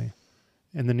family.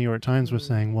 And the New York Times was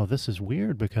saying, well, this is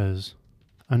weird because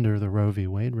under the Roe v.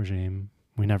 Wade regime,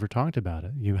 we never talked about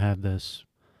it. You had this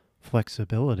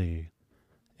flexibility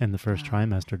in the first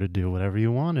trimester to do whatever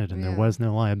you wanted, and there was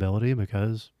no liability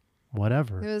because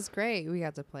whatever. It was great. We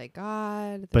got to play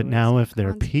God. But now if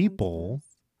they're people,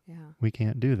 we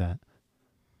can't do that.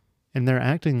 And they're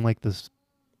acting like the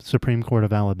Supreme Court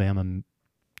of Alabama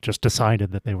just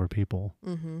decided that they were people.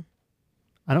 Mm-hmm.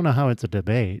 I don't know how it's a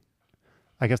debate.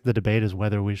 I guess the debate is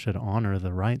whether we should honor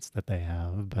the rights that they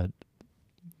have, but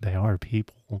they are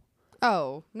people.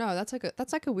 Oh, no, that's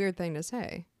like a weird thing to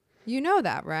say. You know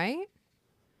that, right?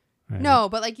 Right? No,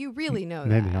 but like you really know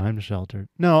Maybe that. I'm sheltered.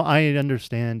 No, I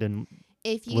understand in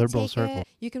If you liberal take circle.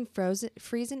 you can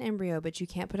freeze an embryo, but you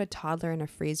can't put a toddler in a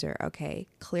freezer. Okay,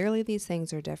 clearly these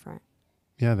things are different.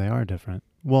 Yeah, they are different.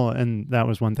 Well, and that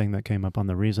was one thing that came up on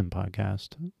the Reason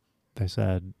podcast. They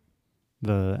said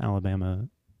the Alabama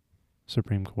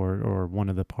Supreme Court or one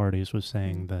of the parties was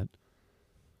saying that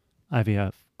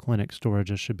IVF clinic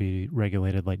storages should be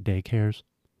regulated like daycares.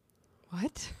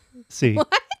 What? See,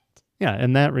 What? Yeah,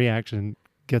 and that reaction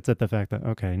gets at the fact that,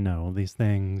 okay, no, these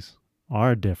things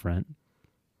are different.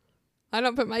 I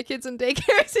don't put my kids in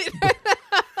daycares either.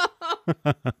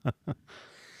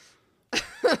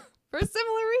 For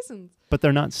similar reasons. But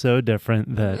they're not so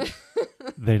different that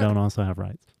they don't also have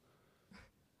rights.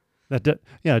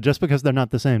 Just because they're not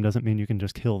the same doesn't mean you can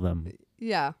just kill them.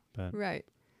 Yeah, But right.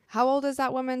 How old is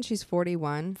that woman? She's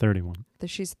 41. 31.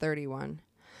 She's 31.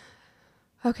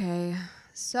 Okay,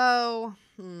 so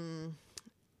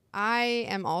I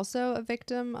am also a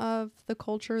victim of the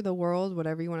culture, the world,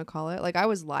 whatever you want to call it. Like I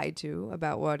was lied to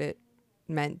about what it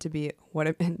meant to be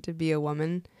a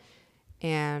woman,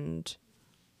 and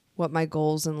what my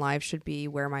goals in life should be,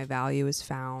 where my value is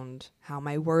found, how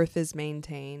my worth is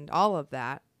maintained, all of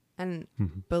that. And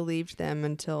believed them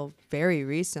until very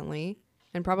recently,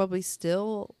 and probably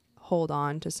still hold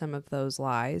on to some of those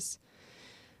lies,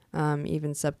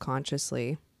 even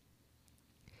subconsciously.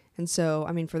 And so,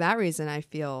 I mean, for that reason, I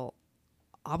feel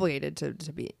obligated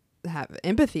to have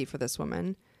empathy for this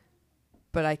woman,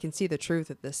 but I can see the truth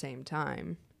at the same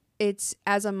time. It's,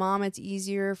 as a mom, it's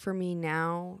easier for me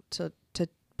now to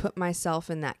put myself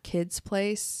in that kid's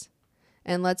place.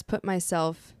 And let's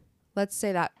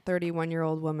say that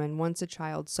 31-year-old woman wants a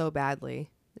child so badly,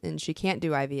 and she can't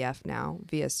do IVF now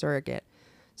via surrogate.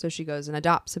 So she goes and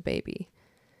adopts a baby.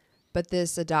 But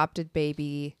this adopted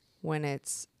baby, when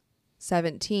it's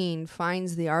 17,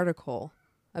 finds the article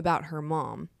about her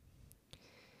mom.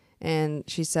 And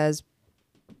she says,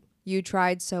 "You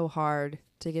tried so hard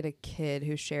to get a kid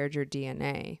who shared your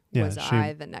DNA. Was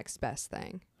I the next best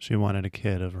thing?" She wanted a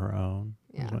kid of her own,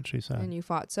 is what she said. And you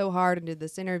fought so hard and did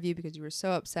this interview because you were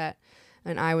so upset,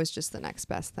 and I was just the next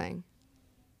best thing.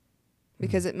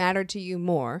 Because it mattered to you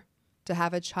more to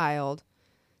have a child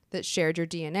that shared your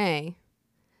DNA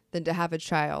than to have a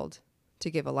child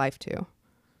to give a life to.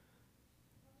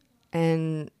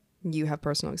 And you have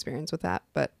personal experience with that,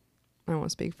 but I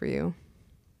won't speak for you.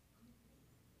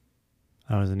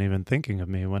 I wasn't even thinking of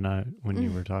me when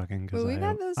you were talking, because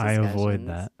I avoid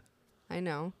that. I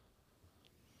know.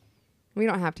 We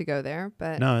don't have to go there,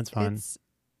 but no, it's fine.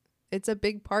 It's a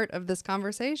big part of this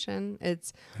conversation.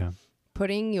 It's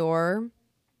putting your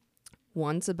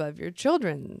wants above your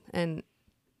children and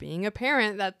being a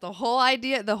parent. That the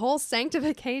whole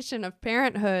sanctification of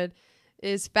parenthood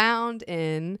is found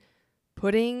in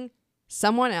putting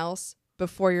someone else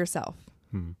before yourself.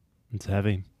 It's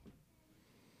heavy.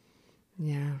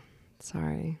 Yeah,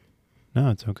 sorry. No,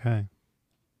 it's okay.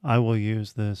 I will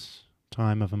use this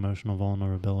time of emotional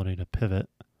vulnerability to pivot.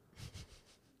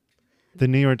 The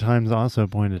New York Times also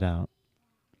pointed out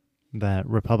that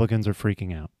Republicans are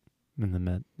freaking out in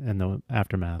the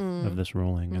aftermath of this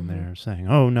ruling, and they're saying,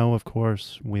 "Oh no, of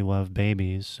course we love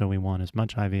babies, so we want as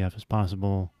much IVF as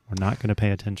possible. We're not going to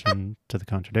pay attention to the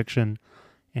contradiction."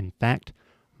 In fact,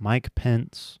 Mike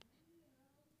Pence,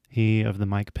 he of the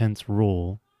Mike Pence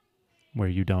rule, where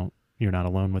you're not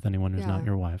alone with anyone who's not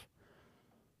your wife,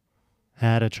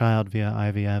 had a child via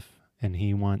IVF, and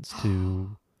he wants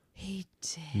to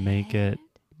make it.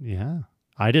 Yeah.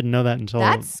 I didn't know that until...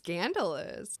 That's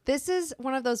scandalous. This is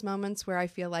one of those moments where I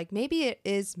feel like maybe it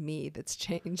is me that's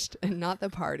changed and not the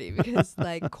party, because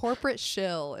like corporate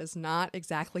shill is not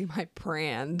exactly my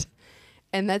brand.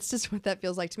 And that's just what that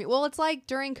feels like to me. Well, it's like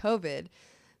during COVID,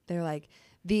 they're like,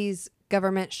 these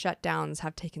government shutdowns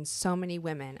have taken so many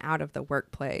women out of the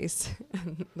workplace.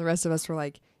 And the rest of us were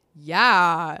like,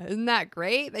 yeah, isn't that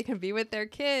great? They can be with their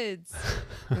kids.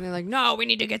 And they're like, no, we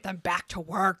need to get them back to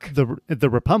work. The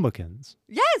Republicans.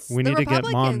 Yes, we need to get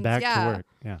mom back to work.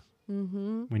 Yeah.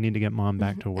 Mm-hmm. We need to get mom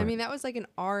back to work. I mean, that was like an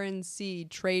RNC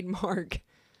trademark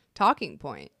talking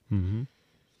point. Mm-hmm.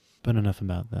 But enough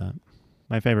about that.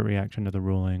 My favorite reaction to the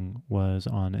ruling was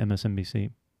on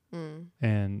MSNBC.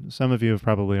 And some of you have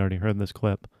probably already heard this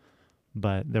clip,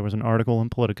 but there was an article in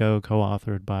Politico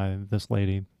co-authored by this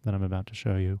lady that I'm about to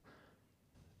show you.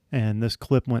 And this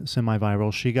clip went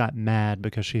semi-viral. She got mad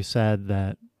because she said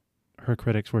that her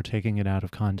critics were taking it out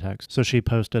of context. So she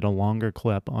posted a longer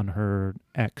clip on her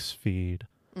X feed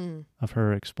of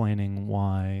her explaining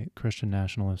why Christian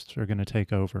nationalists are going to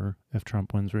take over if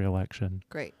Trump wins re-election.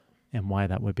 Great. And why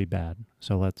that would be bad.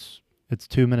 So it's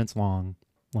 2 minutes long.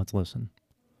 Let's listen.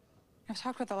 I've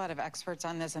talked with a lot of experts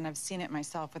on this, and I've seen it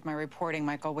myself with my reporting,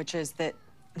 Michael, which is that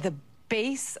the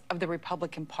base of the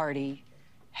Republican Party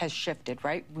has shifted,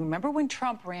 right? Remember when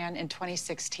Trump ran in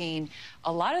 2016,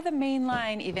 a lot of the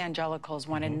mainline evangelicals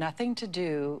wanted nothing to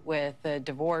do with the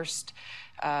divorced,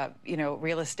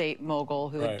 real estate mogul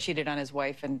who had cheated on his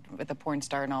wife and with a porn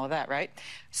star and all of that, right?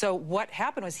 So what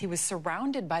happened was he was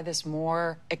surrounded by this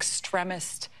more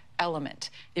extremist element.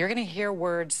 You're going to hear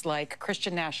words like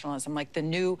Christian nationalism, like the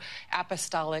New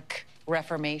Apostolic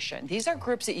Reformation. These are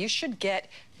groups that you should get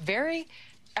very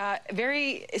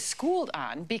schooled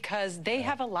on, because they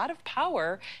have a lot of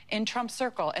power in Trump's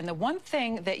circle. And the one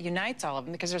thing that unites all of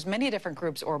them, because there's many different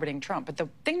groups orbiting Trump, but the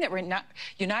thing that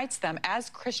unites them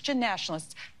as Christian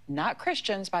nationalists, not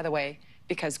Christians, by the way,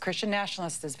 because Christian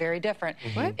nationalists is very different,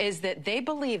 is that they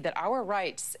believe that our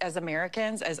rights as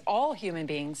Americans, as all human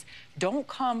beings, don't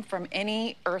come from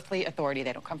any earthly authority.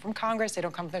 They don't come from Congress. They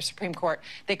don't come from the Supreme Court.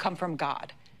 They come from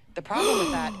God. The problem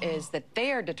with that is that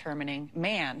they are determining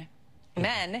men,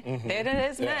 there it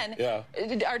is, men,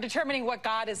 are determining what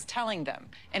God is telling them.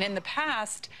 And in the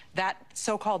past, that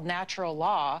so-called natural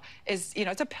law is,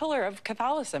 it's a pillar of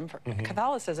Catholicism.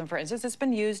 Catholicism, for instance, it's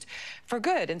been used for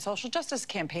good in social justice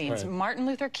campaigns. Martin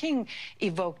Luther King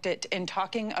evoked it in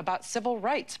talking about civil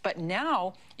rights. But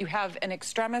now you have an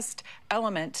extremist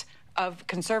element of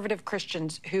conservative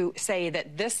Christians who say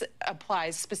that this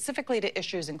applies specifically to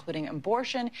issues including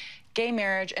abortion, gay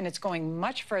marriage, and it's going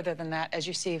much further than that, as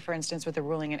you see, for instance, with the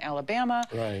ruling in Alabama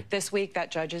this week. That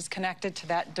judge is connected to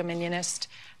that dominionist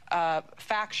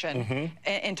faction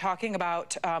in talking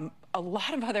about a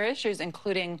lot of other issues,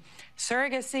 including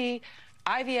surrogacy,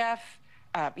 IVF,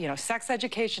 sex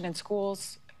education in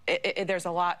schools. There's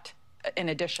a lot in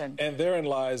addition. And therein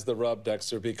lies the rub,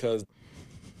 Dexter, because...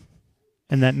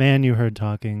 And that man you heard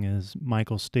talking is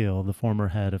Michael Steele, the former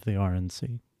head of the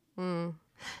RNC.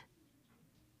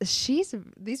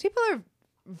 These people are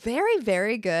very,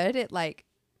 very good at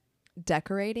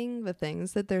decorating the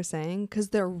things that they're saying, because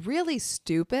they're really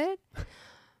stupid,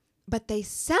 but they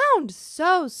sound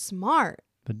so smart.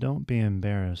 But don't be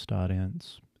embarrassed,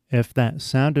 audience. If that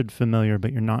sounded familiar,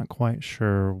 but you're not quite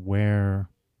sure where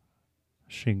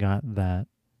she got that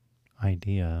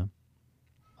idea,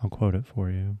 I'll quote it for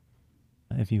you.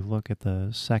 If you look at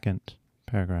the second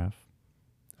paragraph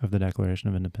of the Declaration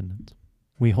of Independence,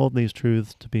 we hold these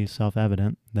truths to be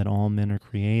self-evident, that all men are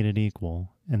created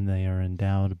equal, and they are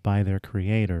endowed by their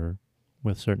Creator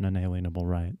with certain inalienable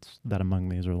rights, that among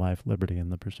these are life, liberty,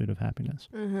 and the pursuit of happiness.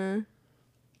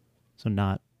 So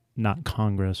not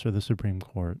Congress or the Supreme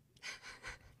Court.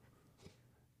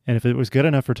 And if it was good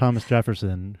enough for Thomas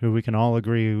Jefferson, who we can all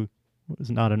agree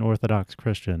was not an Orthodox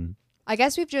Christian, I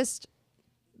guess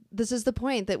this is the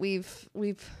point, that we've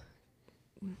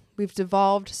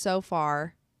devolved so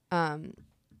far, and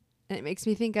it makes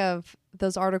me think of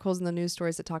those articles in the news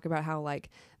stories that talk about how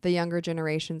the younger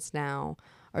generations now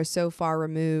are so far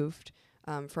removed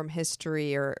from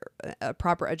history or a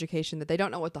proper education that they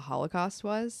don't know what the Holocaust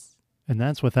was. And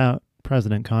that's without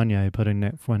President Kanye putting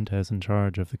Nick Fuentes in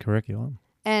charge of the curriculum.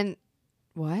 And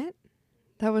what?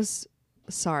 That was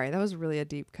really a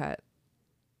deep cut.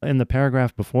 In the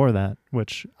paragraph before that,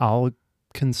 which I'll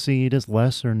concede is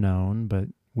lesser known, but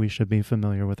we should be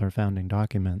familiar with our founding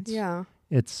documents. Yeah.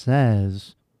 It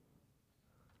says,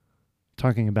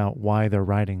 talking about why they're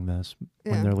writing this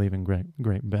when they're leaving Great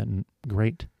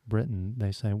Britain,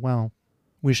 they say, well,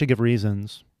 we should give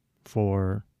reasons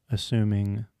for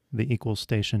assuming the equal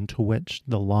station to which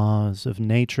the laws of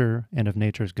nature and of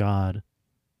nature's God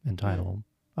entitle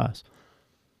us.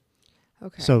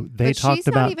 Okay. So they talked she's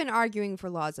about... not even arguing for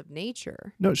laws of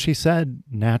nature. No, she said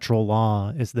natural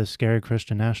law is this scary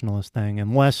Christian nationalist thing,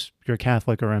 unless you're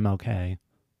Catholic or MLK.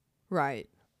 Right.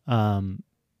 And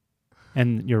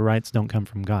your rights don't come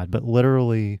from God. But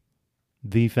literally,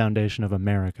 the foundation of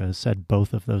America said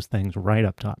both of those things right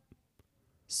up top.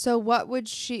 So what would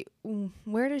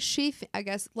where does she, I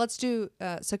guess, let's do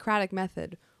Socratic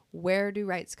method. Where do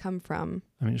rights come from?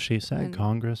 I mean, she said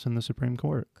Congress and the Supreme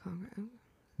Court.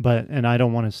 But, and I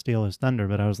don't want to steal his thunder,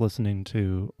 but I was listening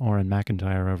to Orrin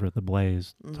McIntyre over at The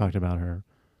Blaze, talked about her.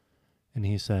 And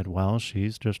he said, well,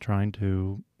 she's just trying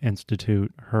to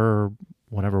institute her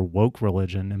whatever woke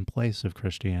religion in place of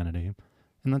Christianity.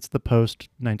 And that's the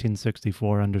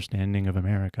post-1964 understanding of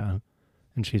America.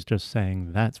 And she's just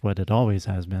saying that's what it always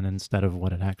has been instead of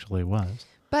what it actually was.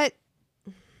 But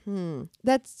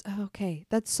that's okay.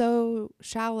 That's so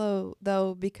shallow,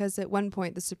 though, because at one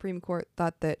point the Supreme Court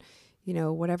thought that,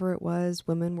 whatever it was, some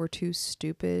women were too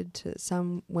stupid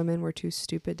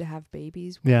to have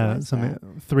babies. What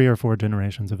 3 or 4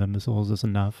 generations of imbeciles is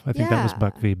enough. I think that was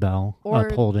Buck v. Bell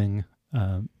upholding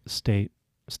state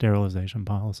sterilization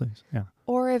policies. Yeah.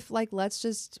 Or if, like, let's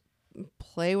just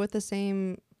play with the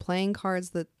same playing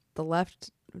cards that the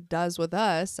left does with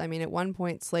us. I mean, at one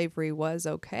point, slavery was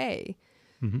okay.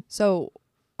 Mm-hmm. So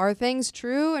are things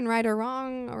true and right or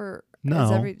wrong? Or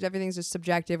no. is everything's just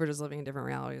subjective? Or just living in different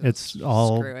realities? It's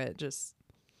all... Screw it. Just...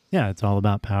 Yeah, it's all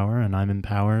about power, and I'm in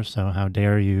power, so how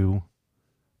dare you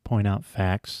point out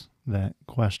facts that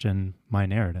question my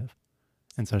narrative?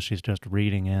 And so she's just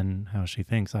reading in how she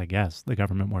thinks, I guess, the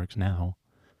government works now,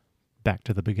 back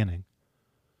to the beginning.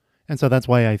 And so that's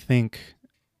why I think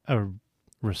a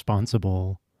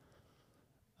responsible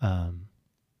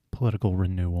political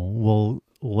renewal will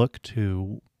look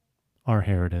to our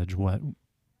heritage, what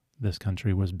this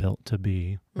country was built to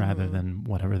be, rather than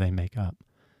whatever they make up.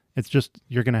 It's just,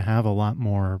 you're going to have a lot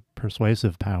more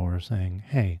persuasive power saying,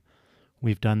 hey,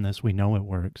 we've done this, we know it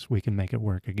works, we can make it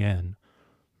work again,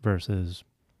 versus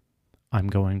I'm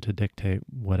going to dictate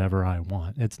whatever I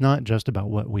want. It's not just about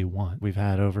what we want. We've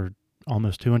had over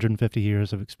almost 250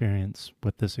 years of experience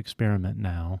with this experiment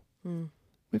now.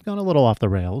 We've gone a little off the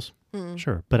rails,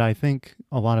 sure, but I think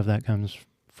a lot of that comes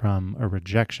from a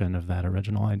rejection of that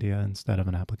original idea instead of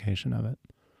an application of it.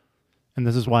 And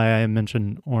this is why I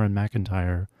mentioned Orrin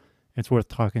McIntyre. It's worth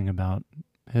talking about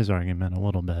his argument a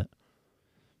little bit,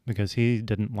 because he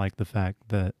didn't like the fact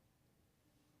that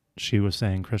she was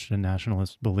saying Christian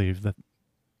nationalists believe that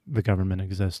the government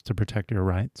exists to protect your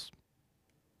rights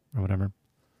or whatever.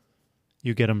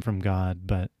 You get them from God,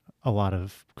 but a lot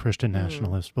of Christian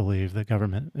nationalists believe that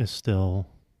government is still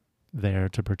there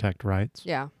to protect rights.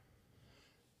 Yeah.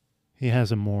 He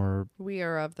has a more... We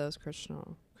are of those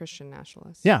Christian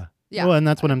nationalists. Yeah. Yeah. Well, and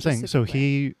that's what I'm saying. So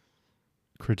he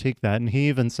critiqued that, and he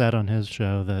even said on his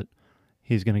show that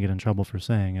he's going to get in trouble for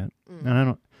saying it.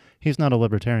 And he's not a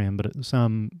libertarian, but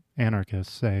some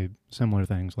anarchists say similar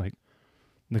things, like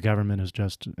the government is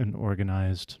just an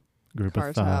organized group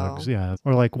of thugs. Yeah.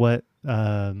 Or like what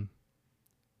the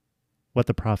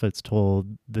prophets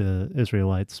told the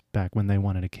Israelites back when they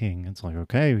wanted a king. It's like,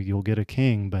 okay, you'll get a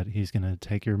king, but he's going to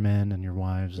take your men and your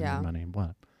wives and your money and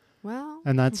what. Well.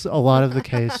 And that's a lot of the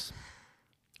case.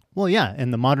 Well, yeah,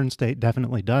 and the modern state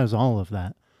definitely does all of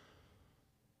that.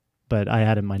 But I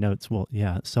had in my notes, well,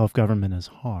 yeah, self-government is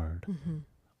hard.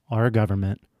 Our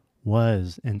government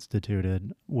was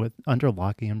instituted under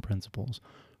Lockean principles.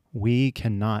 We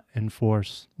cannot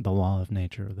enforce the law of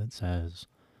nature that says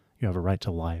you have a right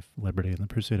to life, liberty, and the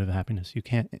pursuit of happiness. You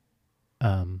can't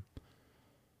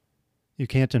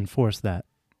enforce that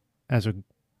as a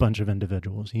bunch of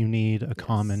individuals. You need a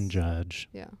common judge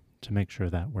to make sure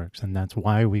that works. And that's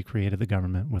why we created the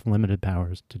government with limited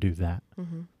powers to do that.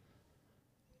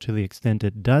 To the extent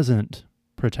it doesn't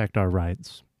protect our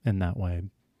rights in that way,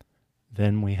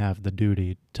 then we have the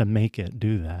duty to make it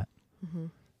do that.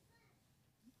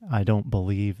 I don't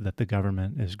believe that the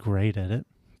government is great at it,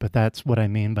 but that's what I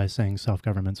mean by saying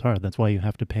self-government's hard. That's why you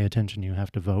have to pay attention. You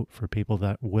have to vote for people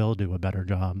that will do a better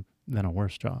job than a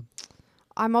worse job.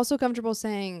 I'm also comfortable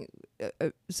saying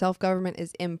self-government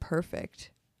is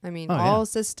imperfect. I mean, all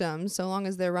systems, so long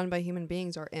as they're run by human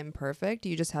beings, are imperfect.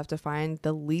 You just have to find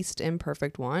the least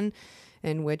imperfect one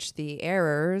in which the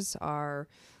errors are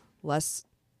less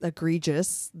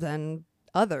egregious than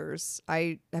others.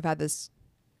 I have had this,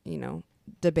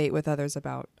 debate with others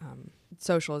about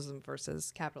socialism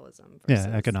versus capitalism. Versus,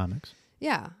 economics.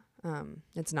 Yeah.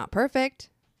 It's not perfect,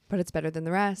 but it's better than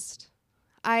the rest.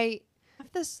 I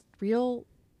have this real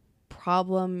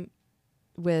problem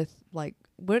with, like,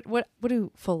 what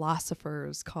do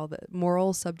philosophers call it?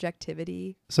 Moral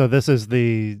subjectivity. So this is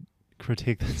the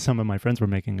critique that some of my friends were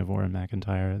making of Orrin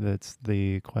McIntyre. That's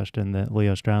the question that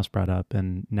Leo Strauss brought up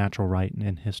in Natural Right and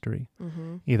in History.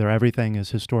 Either everything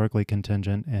is historically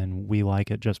contingent and we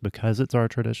like it just because it's our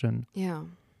tradition. Yeah.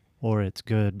 Or it's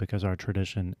good because our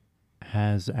tradition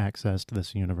has access to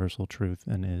this universal truth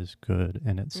and is good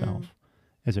in itself.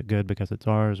 Is it good because it's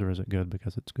ours, or is it good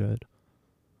because it's good?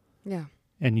 Yeah.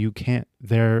 And you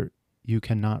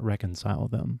cannot reconcile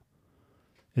them.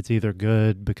 It's either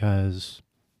good because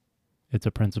it's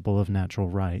a principle of natural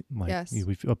right. Like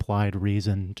we've applied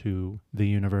reason to the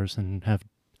universe and have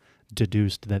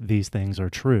deduced that these things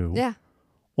are true. Yeah.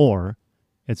 Or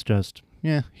it's just,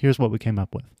 here's what we came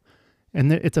up with.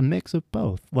 And it's a mix of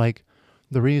both. Like,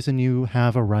 the reason you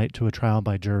have a right to a trial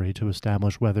by jury to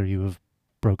establish whether you have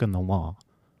broken the law,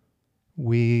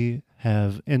 we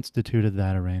have instituted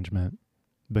that arrangement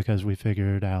because we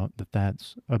figured out that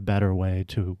that's a better way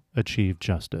to achieve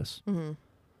justice.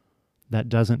 That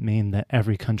doesn't mean that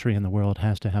every country in the world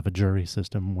has to have a jury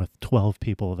system with 12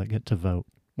 people that get to vote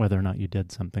whether or not you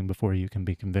did something before you can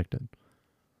be convicted.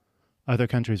 Other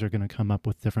countries are going to come up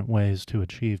with different ways to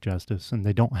achieve justice, and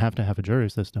they don't have to have a jury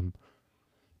system.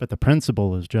 But the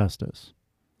principle is justice.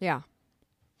 Yeah.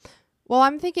 Well,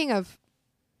 I'm thinking of,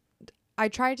 I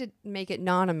tried to make it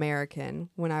non-American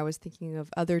when I was thinking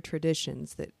of other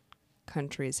traditions that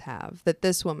countries have that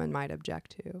this woman might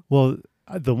object to. Well,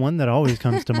 the one that always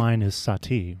comes to mind is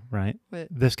sati, right?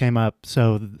 This came up.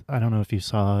 So I don't know if you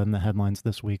saw in the headlines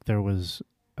this week, there was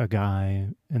a guy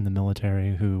in the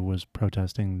military who was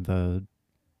protesting the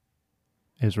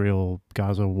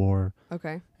Israel-Gaza war.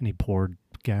 Okay. And he poured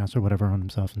gas or whatever on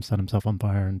himself and set himself on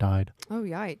fire and died. Oh,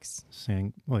 yikes.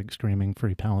 Screaming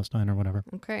free Palestine or whatever.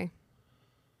 Okay.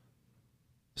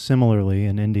 Similarly,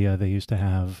 in India, they used to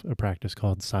have a practice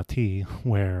called sati,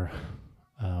 where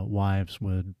wives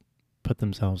would put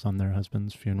themselves on their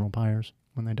husband's funeral pyres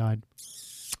when they died.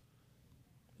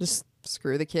 Just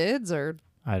screw the kids, or?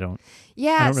 I don't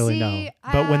Yeah, really know.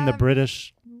 But when the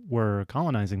British were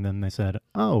colonizing them, they said,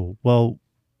 oh, well,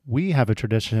 we have a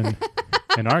tradition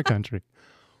in our country.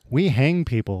 We hang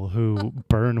people who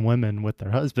burn women with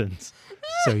their husbands.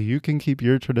 So you can keep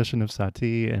your tradition of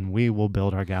sati, and we will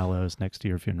build our gallows next to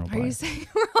your funeral pyre. Are you saying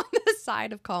we're on the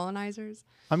side of colonizers?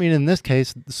 I mean, in this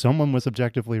case, someone was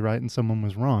objectively right and someone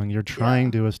was wrong. You're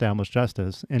trying to establish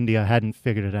justice. India hadn't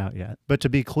figured it out yet. But to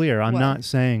be clear, I'm not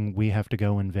saying we have to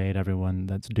go invade everyone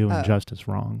that's doing justice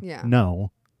wrong. Yeah.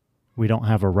 No, we don't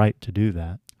have a right to do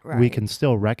that. Right. We can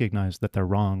still recognize that they're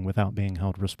wrong without being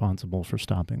held responsible for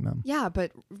stopping them. Yeah,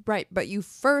 but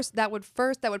that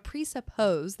would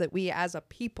presuppose that we as a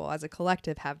people, as a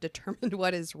collective, have determined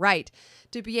what is right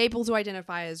to be able to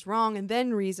identify as wrong, and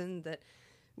then reason that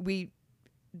we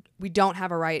don't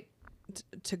have a right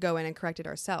to go in and correct it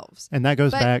ourselves. And that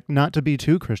goes back, not to be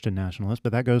too Christian nationalist,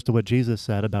 but that goes to what Jesus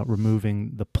said about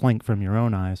removing the plank from your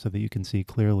own eye so that you can see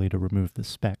clearly to remove the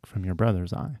speck from your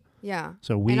brother's eye. Yeah.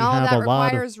 So we and all have of that a lot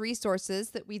requires resources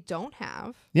that we don't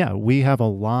have. Yeah, we have a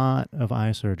lot of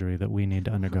eye surgery that we need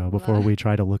to undergo before we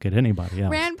try to look at anybody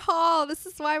else. Rand Paul. This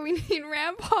is why we need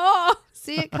Rand Paul.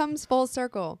 See, it comes full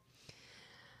circle.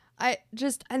 I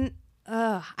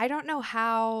don't know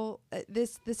how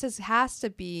this has to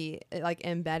be like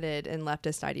embedded in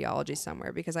leftist ideology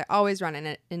somewhere, because I always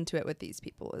run into it with these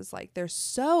people. Is like they're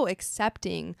so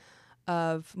accepting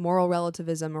of moral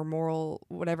relativism or moral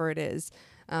whatever it is.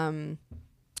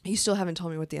 You still haven't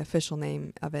told me what the official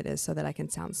name of it is so that I can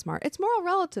sound smart. It's moral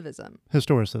relativism.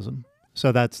 Historicism.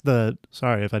 So that's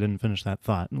sorry if I didn't finish that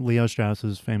thought. Leo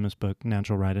Strauss's famous book,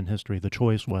 Natural Right and History. The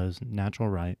choice was natural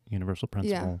right, universal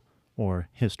principle, or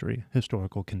history,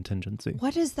 historical contingency.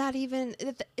 What is that even?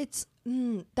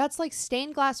 That's like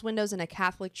stained glass windows in a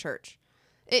Catholic church.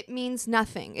 It means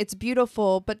nothing. It's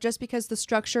beautiful, but just because the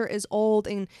structure is old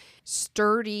and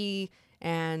sturdy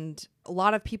and a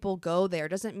lot of people go there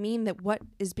doesn't mean that what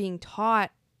is being taught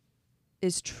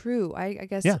is true. I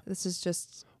guess this is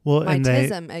just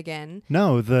mytism again.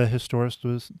 No, the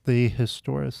historicists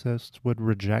would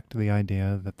reject the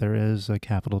idea that there is a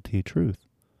capital T truth.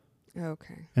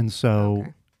 Okay. And so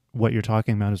what you're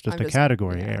talking about is just a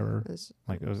category error.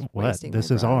 Like, what?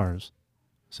 This is ours.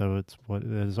 So it's what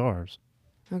is ours.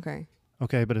 Okay.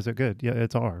 Okay, but is it good? Yeah,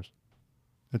 it's ours.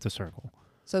 It's a circle.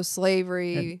 So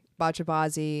slavery,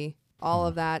 bachabazi, all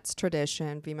of that's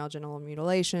tradition. Female genital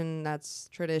mutilation, that's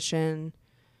tradition.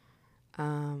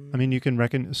 I mean, you can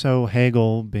reckon. So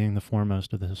Hegel, being the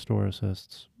foremost of the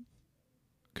historicists,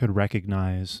 could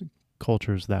recognize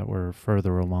cultures that were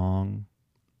further along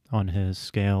on his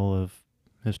scale of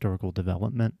historical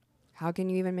development. How can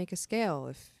you even make a scale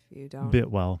if you don't?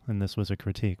 And this was a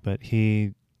critique, but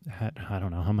he had, I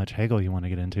don't know how much Hegel you want to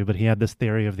get into, but he had this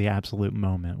theory of the absolute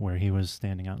moment where he was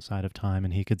standing outside of time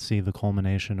and he could see the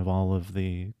culmination of all of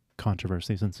the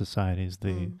controversies in societies,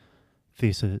 the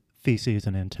theses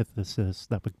and antithesis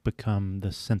that would become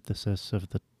the synthesis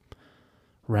of the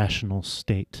rational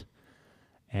state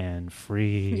and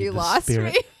free you the lost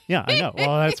spirit. Me? Yeah, I know.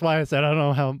 Well, that's why I said I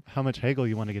don't know how much Hegel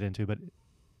you want to get into, but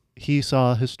he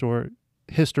saw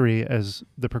history as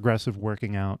the progressive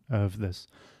working out of this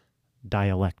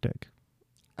dialectic.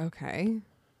 Okay.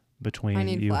 Between I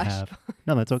need flash.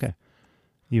 No, that's okay.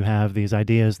 You have these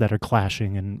ideas that are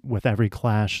clashing, and with every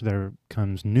clash there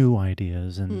comes new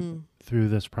ideas, and through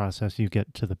this process you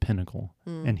get to the pinnacle.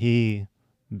 And he,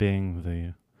 being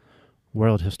the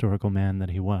world historical man that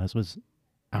he was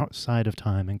outside of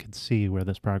time and could see where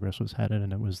this progress was headed,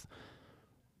 and it was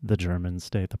the German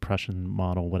state, the Prussian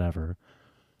model, whatever,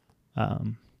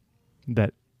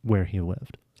 that where he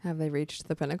lived. Have they reached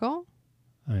the pinnacle?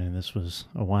 I mean, this was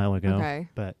a while ago. Okay.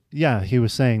 But yeah, he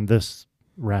was saying this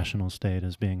rational state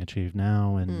is being achieved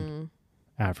now, and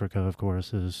Africa, of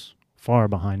course, is far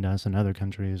behind us, and other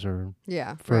countries are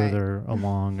further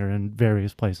along or in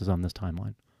various places on this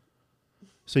timeline.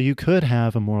 So you could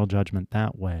have a moral judgment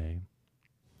that way,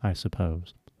 I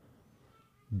suppose.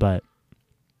 But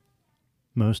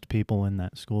most people in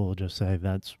that school just say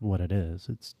that's what it is.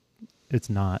 It's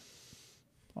not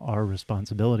our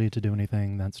responsibility to do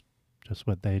anything. That's just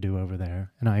what they do over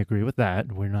there. And I agree with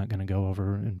that. We're not going to go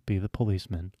over and be the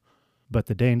policeman. But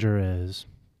the danger is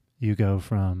you go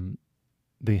from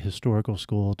the historical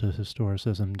school to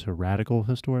historicism to radical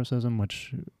historicism,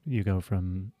 which you go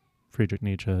from Friedrich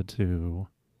Nietzsche to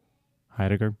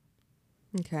Heidegger.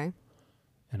 Okay.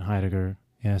 And Heidegger,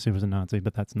 yes, he was a Nazi,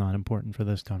 but that's not important for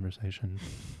this conversation.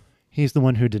 He's the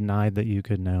one who denied that you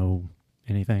could know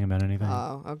anything about anything.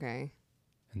 Oh, okay.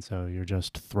 And so you're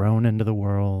just thrown into the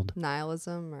world.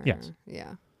 Nihilism? Or, yes.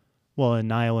 Yeah. Well, in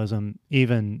nihilism,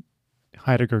 even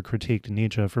Heidegger critiqued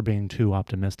Nietzsche for being too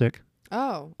optimistic.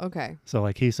 Oh, okay. So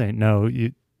like he's saying, no,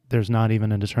 there's not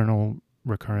even an eternal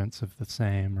recurrence of the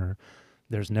same, or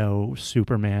there's no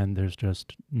Superman, there's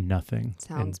just nothing.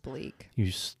 Sounds bleak.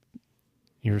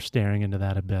 You're staring into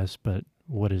that abyss, but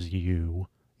what is you?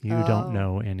 You don't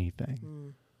know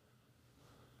anything.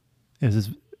 This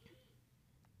is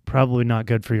probably not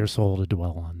good for your soul to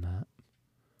dwell on that.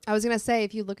 I was going to say,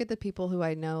 if you look at the people who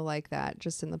I know like that,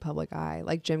 just in the public eye,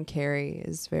 like Jim Carrey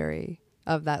is very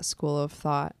of that school of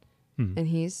thought. And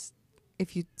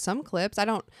some clips, I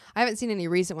haven't seen any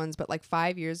recent ones, but like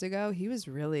 5 years ago, he was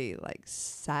really like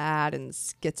sad and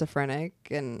schizophrenic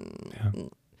and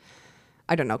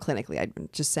I don't know clinically. I'm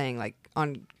just saying like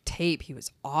on tape, he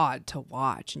was odd to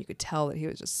watch and you could tell that he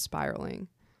was just spiraling.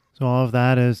 So all of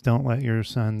that is don't let your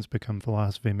sons become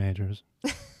philosophy majors.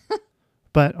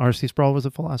 But R.C. Sproul was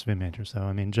a philosophy major. So,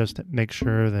 I mean, just make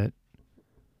sure that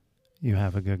you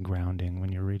have a good grounding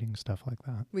when you're reading stuff like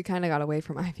that. We kind of got away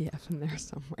from IVF in there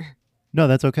somewhere. No,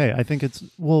 that's okay. I think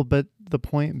but the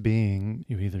point being,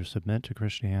 you either submit to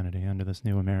Christianity under this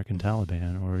new American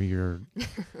Taliban or you're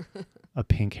a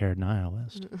pink-haired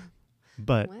nihilist.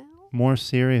 But more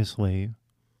seriously,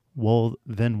 well,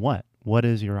 then what? What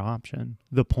is your option?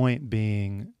 The point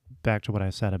being, back to what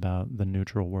I said about the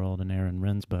neutral world in Aaron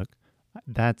Renn's book,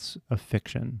 that's a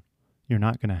fiction. You're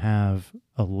not going to have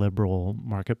a liberal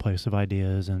marketplace of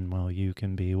ideas and, well, you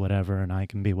can be whatever and I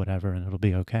can be whatever and it'll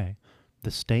be okay.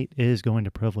 The state is going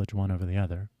to privilege one over the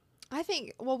other. I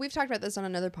think, well, we've talked about this on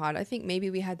another pod. I think maybe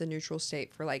we had the neutral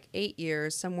state for like 8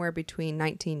 years, somewhere between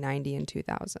 1990 and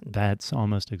 2000. That's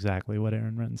almost exactly what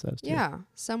Aaron Renn says, too. Yeah,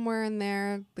 somewhere in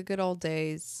there, the good old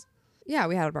days. Yeah,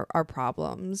 we had our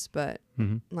problems, but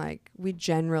like we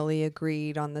generally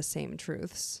agreed on the same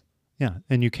truths. Yeah,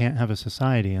 and you can't have a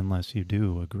society unless you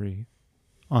do agree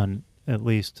on, at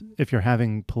least if you're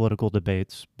having political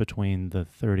debates between the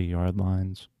 30-yard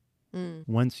lines.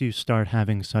 Once you start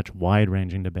having such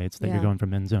wide-ranging debates that you're going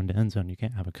from end zone to end zone, you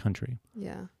can't have a country.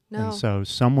 Yeah. No. And so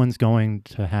someone's going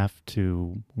to have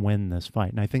to win this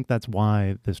fight. And I think that's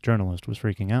why this journalist was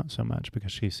freaking out so much,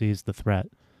 because she sees the threat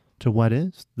to what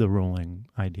is the ruling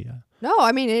idea. No,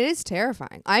 I mean, it is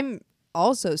terrifying. I'm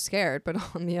also scared, but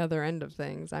on the other end of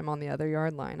things, I'm on the other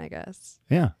yard line, I guess.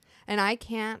 Yeah. And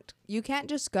you can't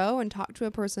just go and talk to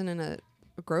a person in a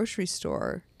grocery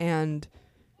store and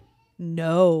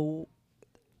know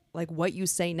like what you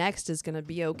say next is going to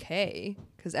be okay,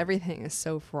 because everything is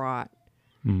so fraught.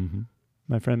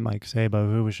 My friend Mike Sabo,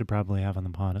 who we should probably have on the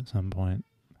pod at some point,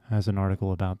 has an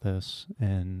article about this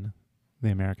in The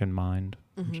American Mind,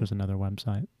 which is another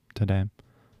website today.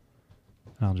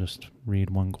 I'll just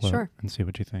read one quote and see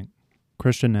what you think.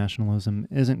 Christian nationalism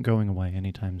isn't going away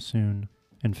anytime soon.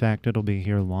 In fact, it'll be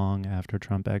here long after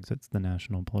Trump exits the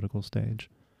national political stage,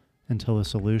 until a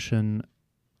solution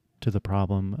to the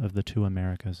problem of the two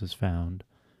Americas is found,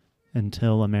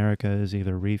 until America is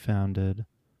either refounded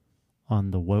on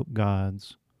the woke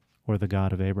gods or the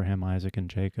God of Abraham, Isaac, and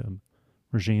Jacob.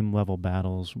 Regime-level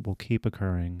battles will keep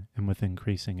occurring and with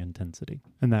increasing intensity.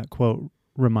 And that quote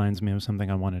reminds me of something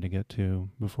I wanted to get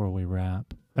to before we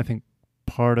wrap. I think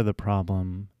part of the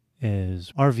problem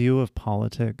is our view of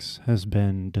politics has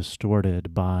been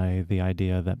distorted by the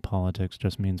idea that politics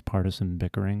just means partisan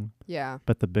bickering. Yeah.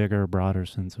 But the bigger, broader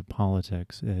sense of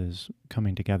politics is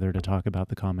coming together to talk about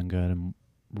the common good and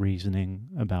reasoning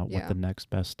about what the next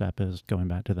best step is, going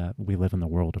back to that we live in the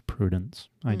world of prudence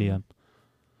idea.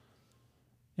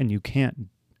 And you can't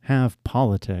have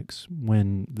politics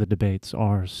when the debates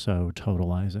are so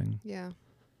totalizing. Yeah.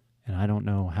 And I don't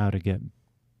know how to get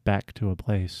back to a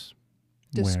place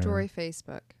Destroy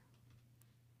Facebook.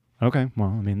 Okay,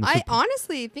 well, I mean... I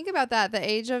honestly think about that. The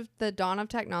age of the dawn of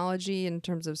technology in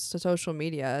terms of social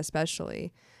media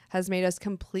especially has made us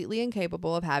completely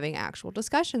incapable of having actual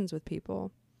discussions with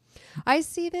people. I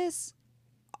see this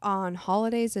on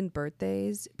holidays and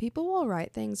birthdays. People will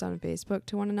write things on Facebook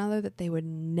to one another that they would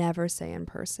never say in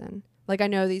person. Like, I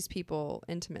know these people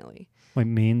intimately. Like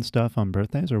mean stuff on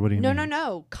birthdays, or what do you mean?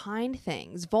 No. Kind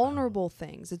things, vulnerable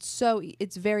things.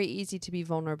 It's very easy to be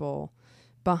vulnerable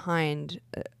behind,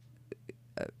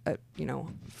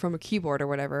 from a keyboard or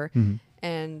whatever. Mm-hmm.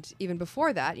 And even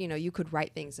before that, you could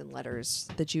write things in letters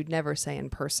that you'd never say in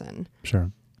person.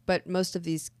 Sure. But most of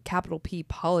these capital P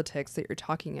politics that you're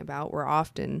talking about were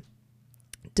often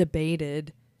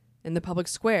debated in the public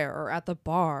square or at the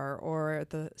bar or at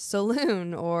the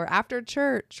saloon or after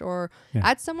church or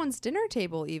at someone's dinner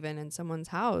table, even in someone's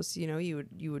house.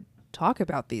 You would talk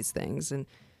about these things and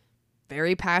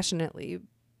very passionately,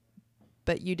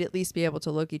 but you'd at least be able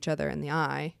to look each other in the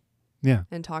eye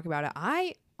and talk about it.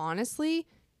 I honestly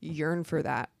yearn for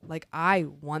that. Like, I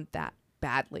want that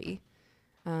badly.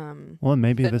 Well,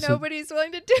 maybe but nobody's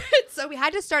willing to do it. So we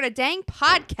had to start a dang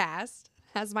podcast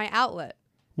as my outlet.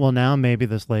 Well, now maybe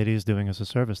this lady is doing us a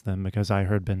service then, because I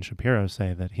heard Ben Shapiro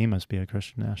say that he must be a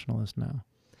Christian nationalist now.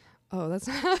 Oh, that's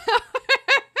not how that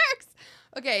works.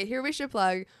 Okay, here we should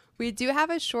plug. We do have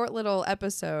a short little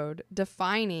episode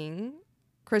defining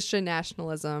Christian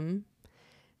nationalism,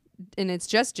 and it's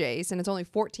just Jace, and it's only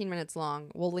 14 minutes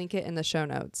long. We'll link it in the show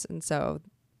notes, and so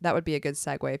that would be a good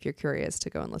segue if you're curious to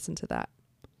go and listen to that.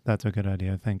 That's a good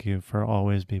idea. Thank you for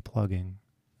always be plugging.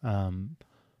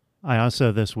 I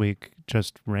also this week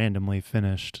just randomly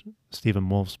finished Stephen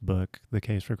Wolf's book, The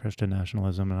Case for Christian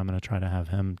Nationalism, and I'm going to try to have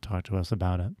him talk to us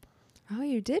about it. Oh,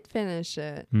 you did finish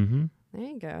it. Mm-hmm. There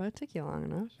you go. It took you long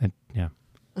enough. Yeah.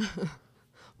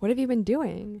 What have you been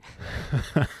doing?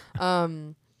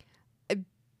 I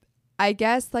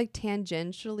guess like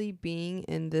tangentially being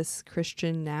in this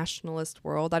Christian nationalist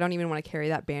world, I don't even want to carry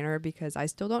that banner because I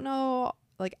still don't know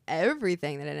like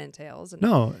everything that it entails. And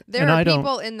no, there are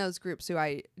people in those groups who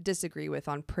I disagree with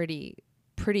on pretty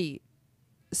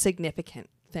significant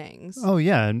things. Oh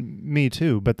yeah, and me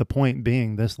too. But the point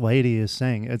being, this lady is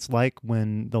saying it's like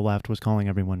when the left was calling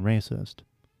everyone racist.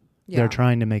 Yeah. They're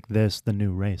trying to make this the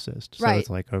new racist. So it's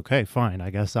like, okay, fine, I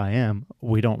guess I am.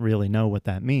 We don't really know what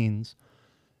that means.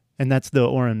 And that's the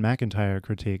Orrin McIntyre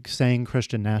critique. Saying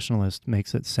Christian nationalist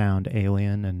makes it sound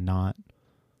alien and not.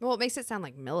 Well, it makes it sound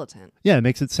like militant. Yeah, it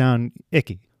makes it sound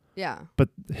icky. Yeah. But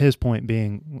his point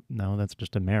being, no, that's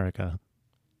just America.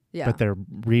 Yeah. But they're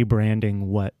rebranding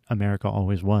what America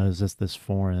always was as this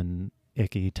foreign,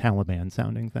 icky,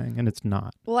 Taliban-sounding thing, and it's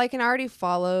not. Well, I can already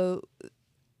follow,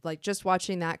 like, just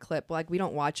watching that clip. Like, we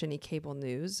don't watch any cable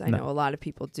news. I know a lot of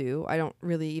people do. I don't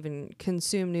really even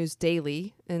consume news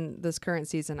daily in this current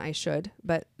season. I should,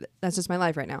 but that's just my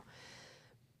life right now.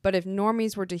 But if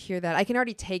normies were to hear that, I can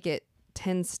already take it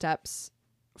 10 steps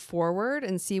forward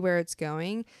and see where it's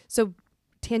going. So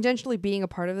tangentially being a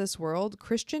part of this world,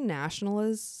 Christian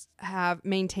nationalists have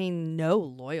maintained no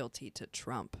loyalty to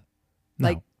Trump. No.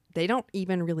 Like, they don't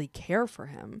even really care for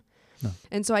him. No.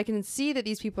 And so I can see that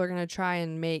these people are going to try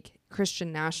and make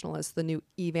Christian nationalists the new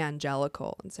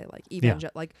evangelical and say like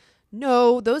like,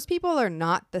 no, those people are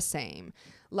not the same.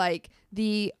 Like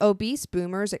the obese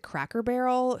boomers at Cracker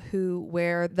Barrel who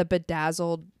wear the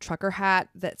bedazzled trucker hat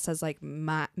that says like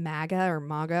MAGA or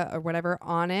MAGA or whatever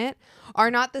on it are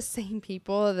not the same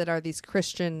people that are these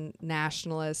Christian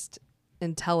nationalist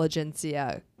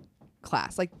intelligentsia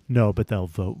class. Like, no, but they'll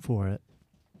vote for it.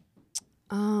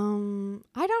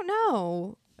 I don't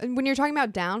know. And when you're talking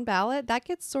about down ballot, that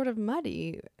gets sort of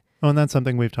muddy. Oh, and that's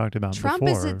something we've talked about Trump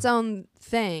before. is its own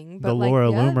thing. But the like Laura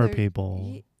Loomer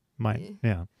people might,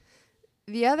 yeah.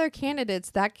 The other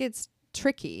candidates, that gets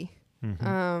tricky.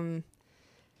 Mm-hmm.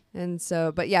 And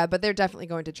so, but they're definitely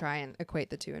going to try and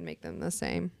equate the two and make them the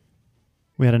same.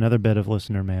 We had another bit of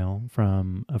listener mail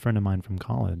from a friend of mine from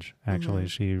college. Actually, Mm-hmm.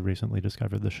 She recently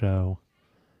discovered the show.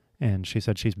 And she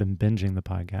said she's been binging the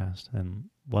podcast and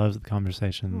loves the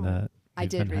conversation that I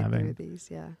did been read having. through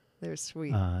these, yeah. They're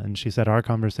sweet. And she said our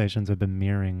conversations have been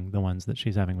mirroring the ones that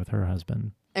she's having with her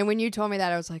husband. And when you told me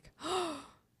that, I was like, oh,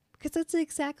 because that's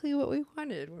exactly what we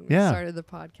wanted when we started the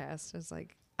podcast. I was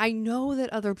like, I know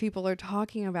that other people are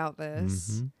talking about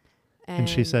this. Mm-hmm. And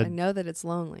she said, I know that it's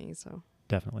lonely, so.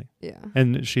 Definitely. Yeah.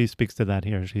 And she speaks to that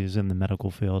here. She's in the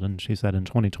medical field, and she said in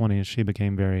 2020 she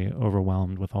became very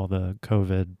overwhelmed with all the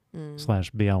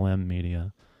COVID/BLM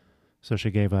media. So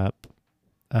she gave up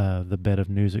the bit of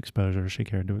news exposure she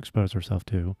cared to expose herself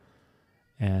to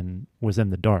and was in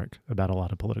the dark about a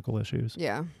lot of political issues.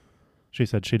 Yeah. She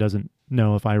said she doesn't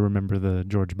know if I remember the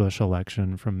George Bush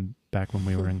election from back when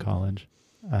we were in college,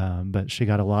 but she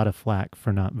got a lot of flack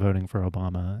for not voting for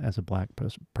Obama as a black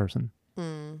person.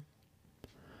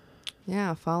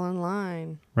 Yeah, fall in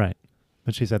line. Right.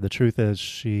 But she said the truth is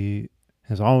she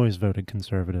has always voted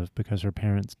conservative because her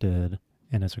parents did.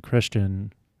 And as a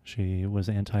Christian, she was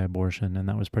anti-abortion, and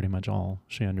that was pretty much all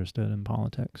she understood in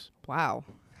politics. Wow.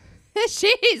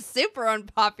 She's super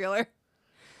unpopular.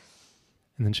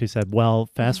 And then she said, well,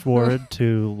 fast forward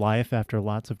to life after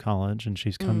lots of college, and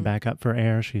she's come back up for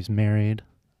air. She's married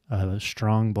a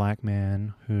strong black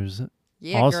man who's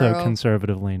also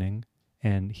conservative-leaning,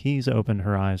 and he's opened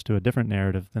her eyes to a different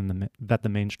narrative than that the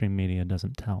mainstream media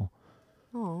doesn't tell.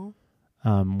 Oh.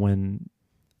 When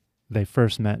they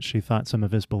first met, she thought some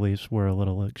of his beliefs were a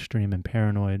little extreme and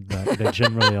paranoid, but they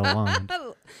generally aligned.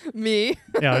 Me.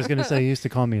 Yeah, I was going to say, he used to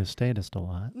call me a statist a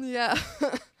lot. Yeah.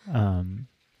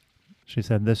 She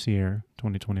said this year,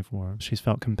 2024, she's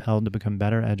felt compelled to become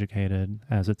better educated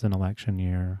as it's an election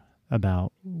year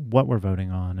about what we're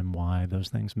voting on and why those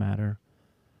things matter.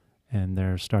 And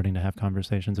they're starting to have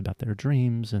conversations about their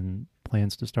dreams and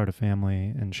plans to start a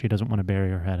family, and she doesn't want to bury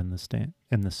her head in the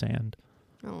sand.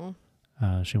 Oh.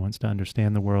 She wants to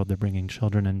understand the world they're bringing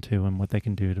children into and what they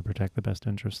can do to protect the best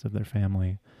interests of their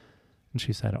family. And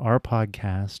she said, our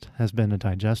podcast has been a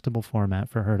digestible format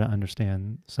for her to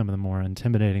understand some of the more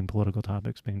intimidating political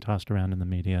topics being tossed around in the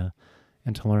media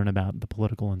and to learn about the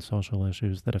political and social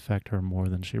issues that affect her more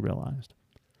than she realized.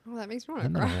 Oh, that makes me want to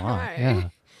Isn't that cry. a lot? Yeah.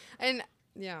 And,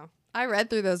 yeah, I read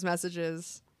through those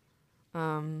messages.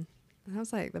 And I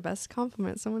was like, the best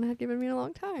compliment someone had given me in a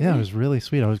long time. Yeah, it was really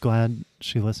sweet. I was glad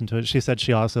she listened to it. She said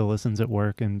she also listens at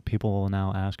work, and people will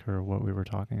now ask her what we were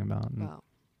talking about. And Wow.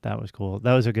 that was cool.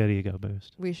 That was a good ego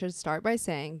boost. We should start by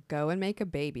saying, go and make a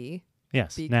baby.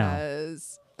 Yes,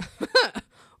 because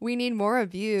we need more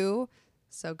of you.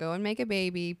 So go and make a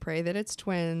baby. Pray that it's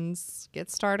twins. Get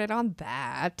started on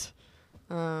that.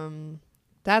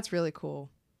 That's really cool.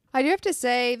 I do have to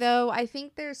say, though, I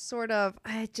think there's sort of,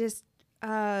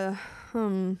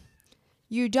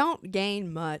 you don't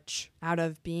gain much out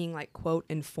of being like, quote,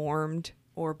 informed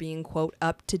or being, quote,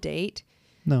 up to date.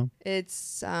 No.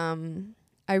 It's,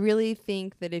 I really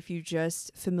think that if you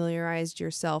just familiarized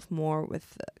yourself more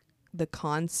with the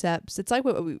concepts, it's like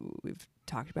what we've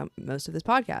talked about most of this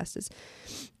podcast is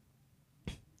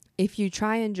if you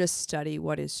try and just study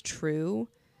what is true,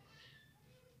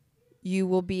 you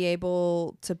will be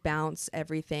able to bounce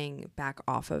everything back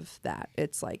off of that.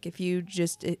 It's like if you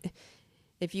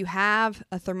if you have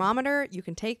a thermometer, you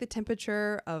can take the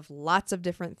temperature of lots of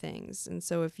different things. And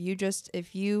so if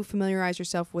you familiarize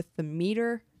yourself with the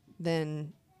meter,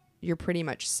 then you're pretty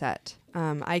much set.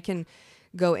 I can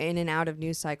go in and out of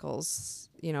news cycles,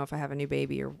 if I have a new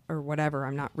baby or whatever.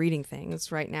 I'm not reading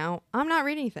things right now. I'm not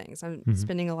reading things. I'm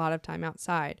spending a lot of time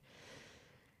outside.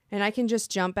 And I can just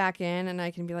jump back in and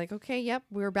I can be like, okay, yep,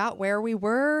 we're about where we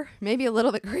were, maybe a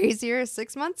little bit crazier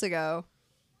 6 months ago.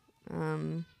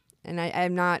 And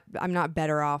I'm not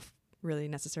better off really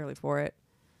necessarily for it.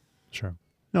 Sure.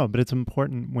 No, but it's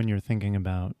important when you're thinking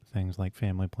about things like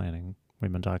family planning.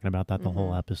 We've been talking about that the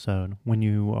whole episode. When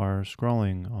you are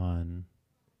scrolling on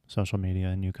social media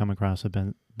and you come across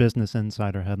a Business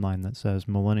Insider headline that says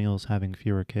millennials having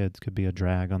fewer kids could be a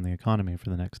drag on the economy for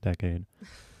the next decade,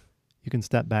 you can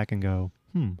step back and go,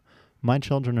 my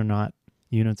children are not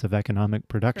units of economic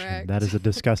production. Correct. That is a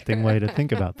disgusting way to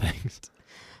think about things.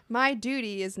 My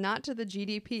duty is not to the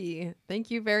GDP.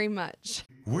 Thank you very much.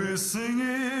 We're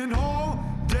singing all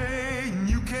day and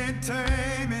you can't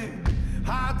tame it.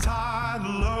 High tide,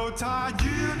 low tide,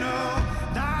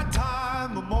 night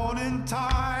time, morning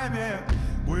time, yeah.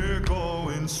 We're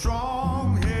going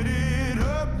strong, headed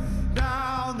up,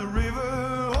 down the river.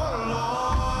 Oh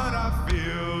Lord, I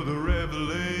feel the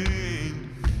reveling.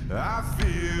 I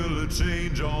feel a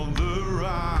change on the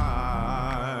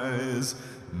rise.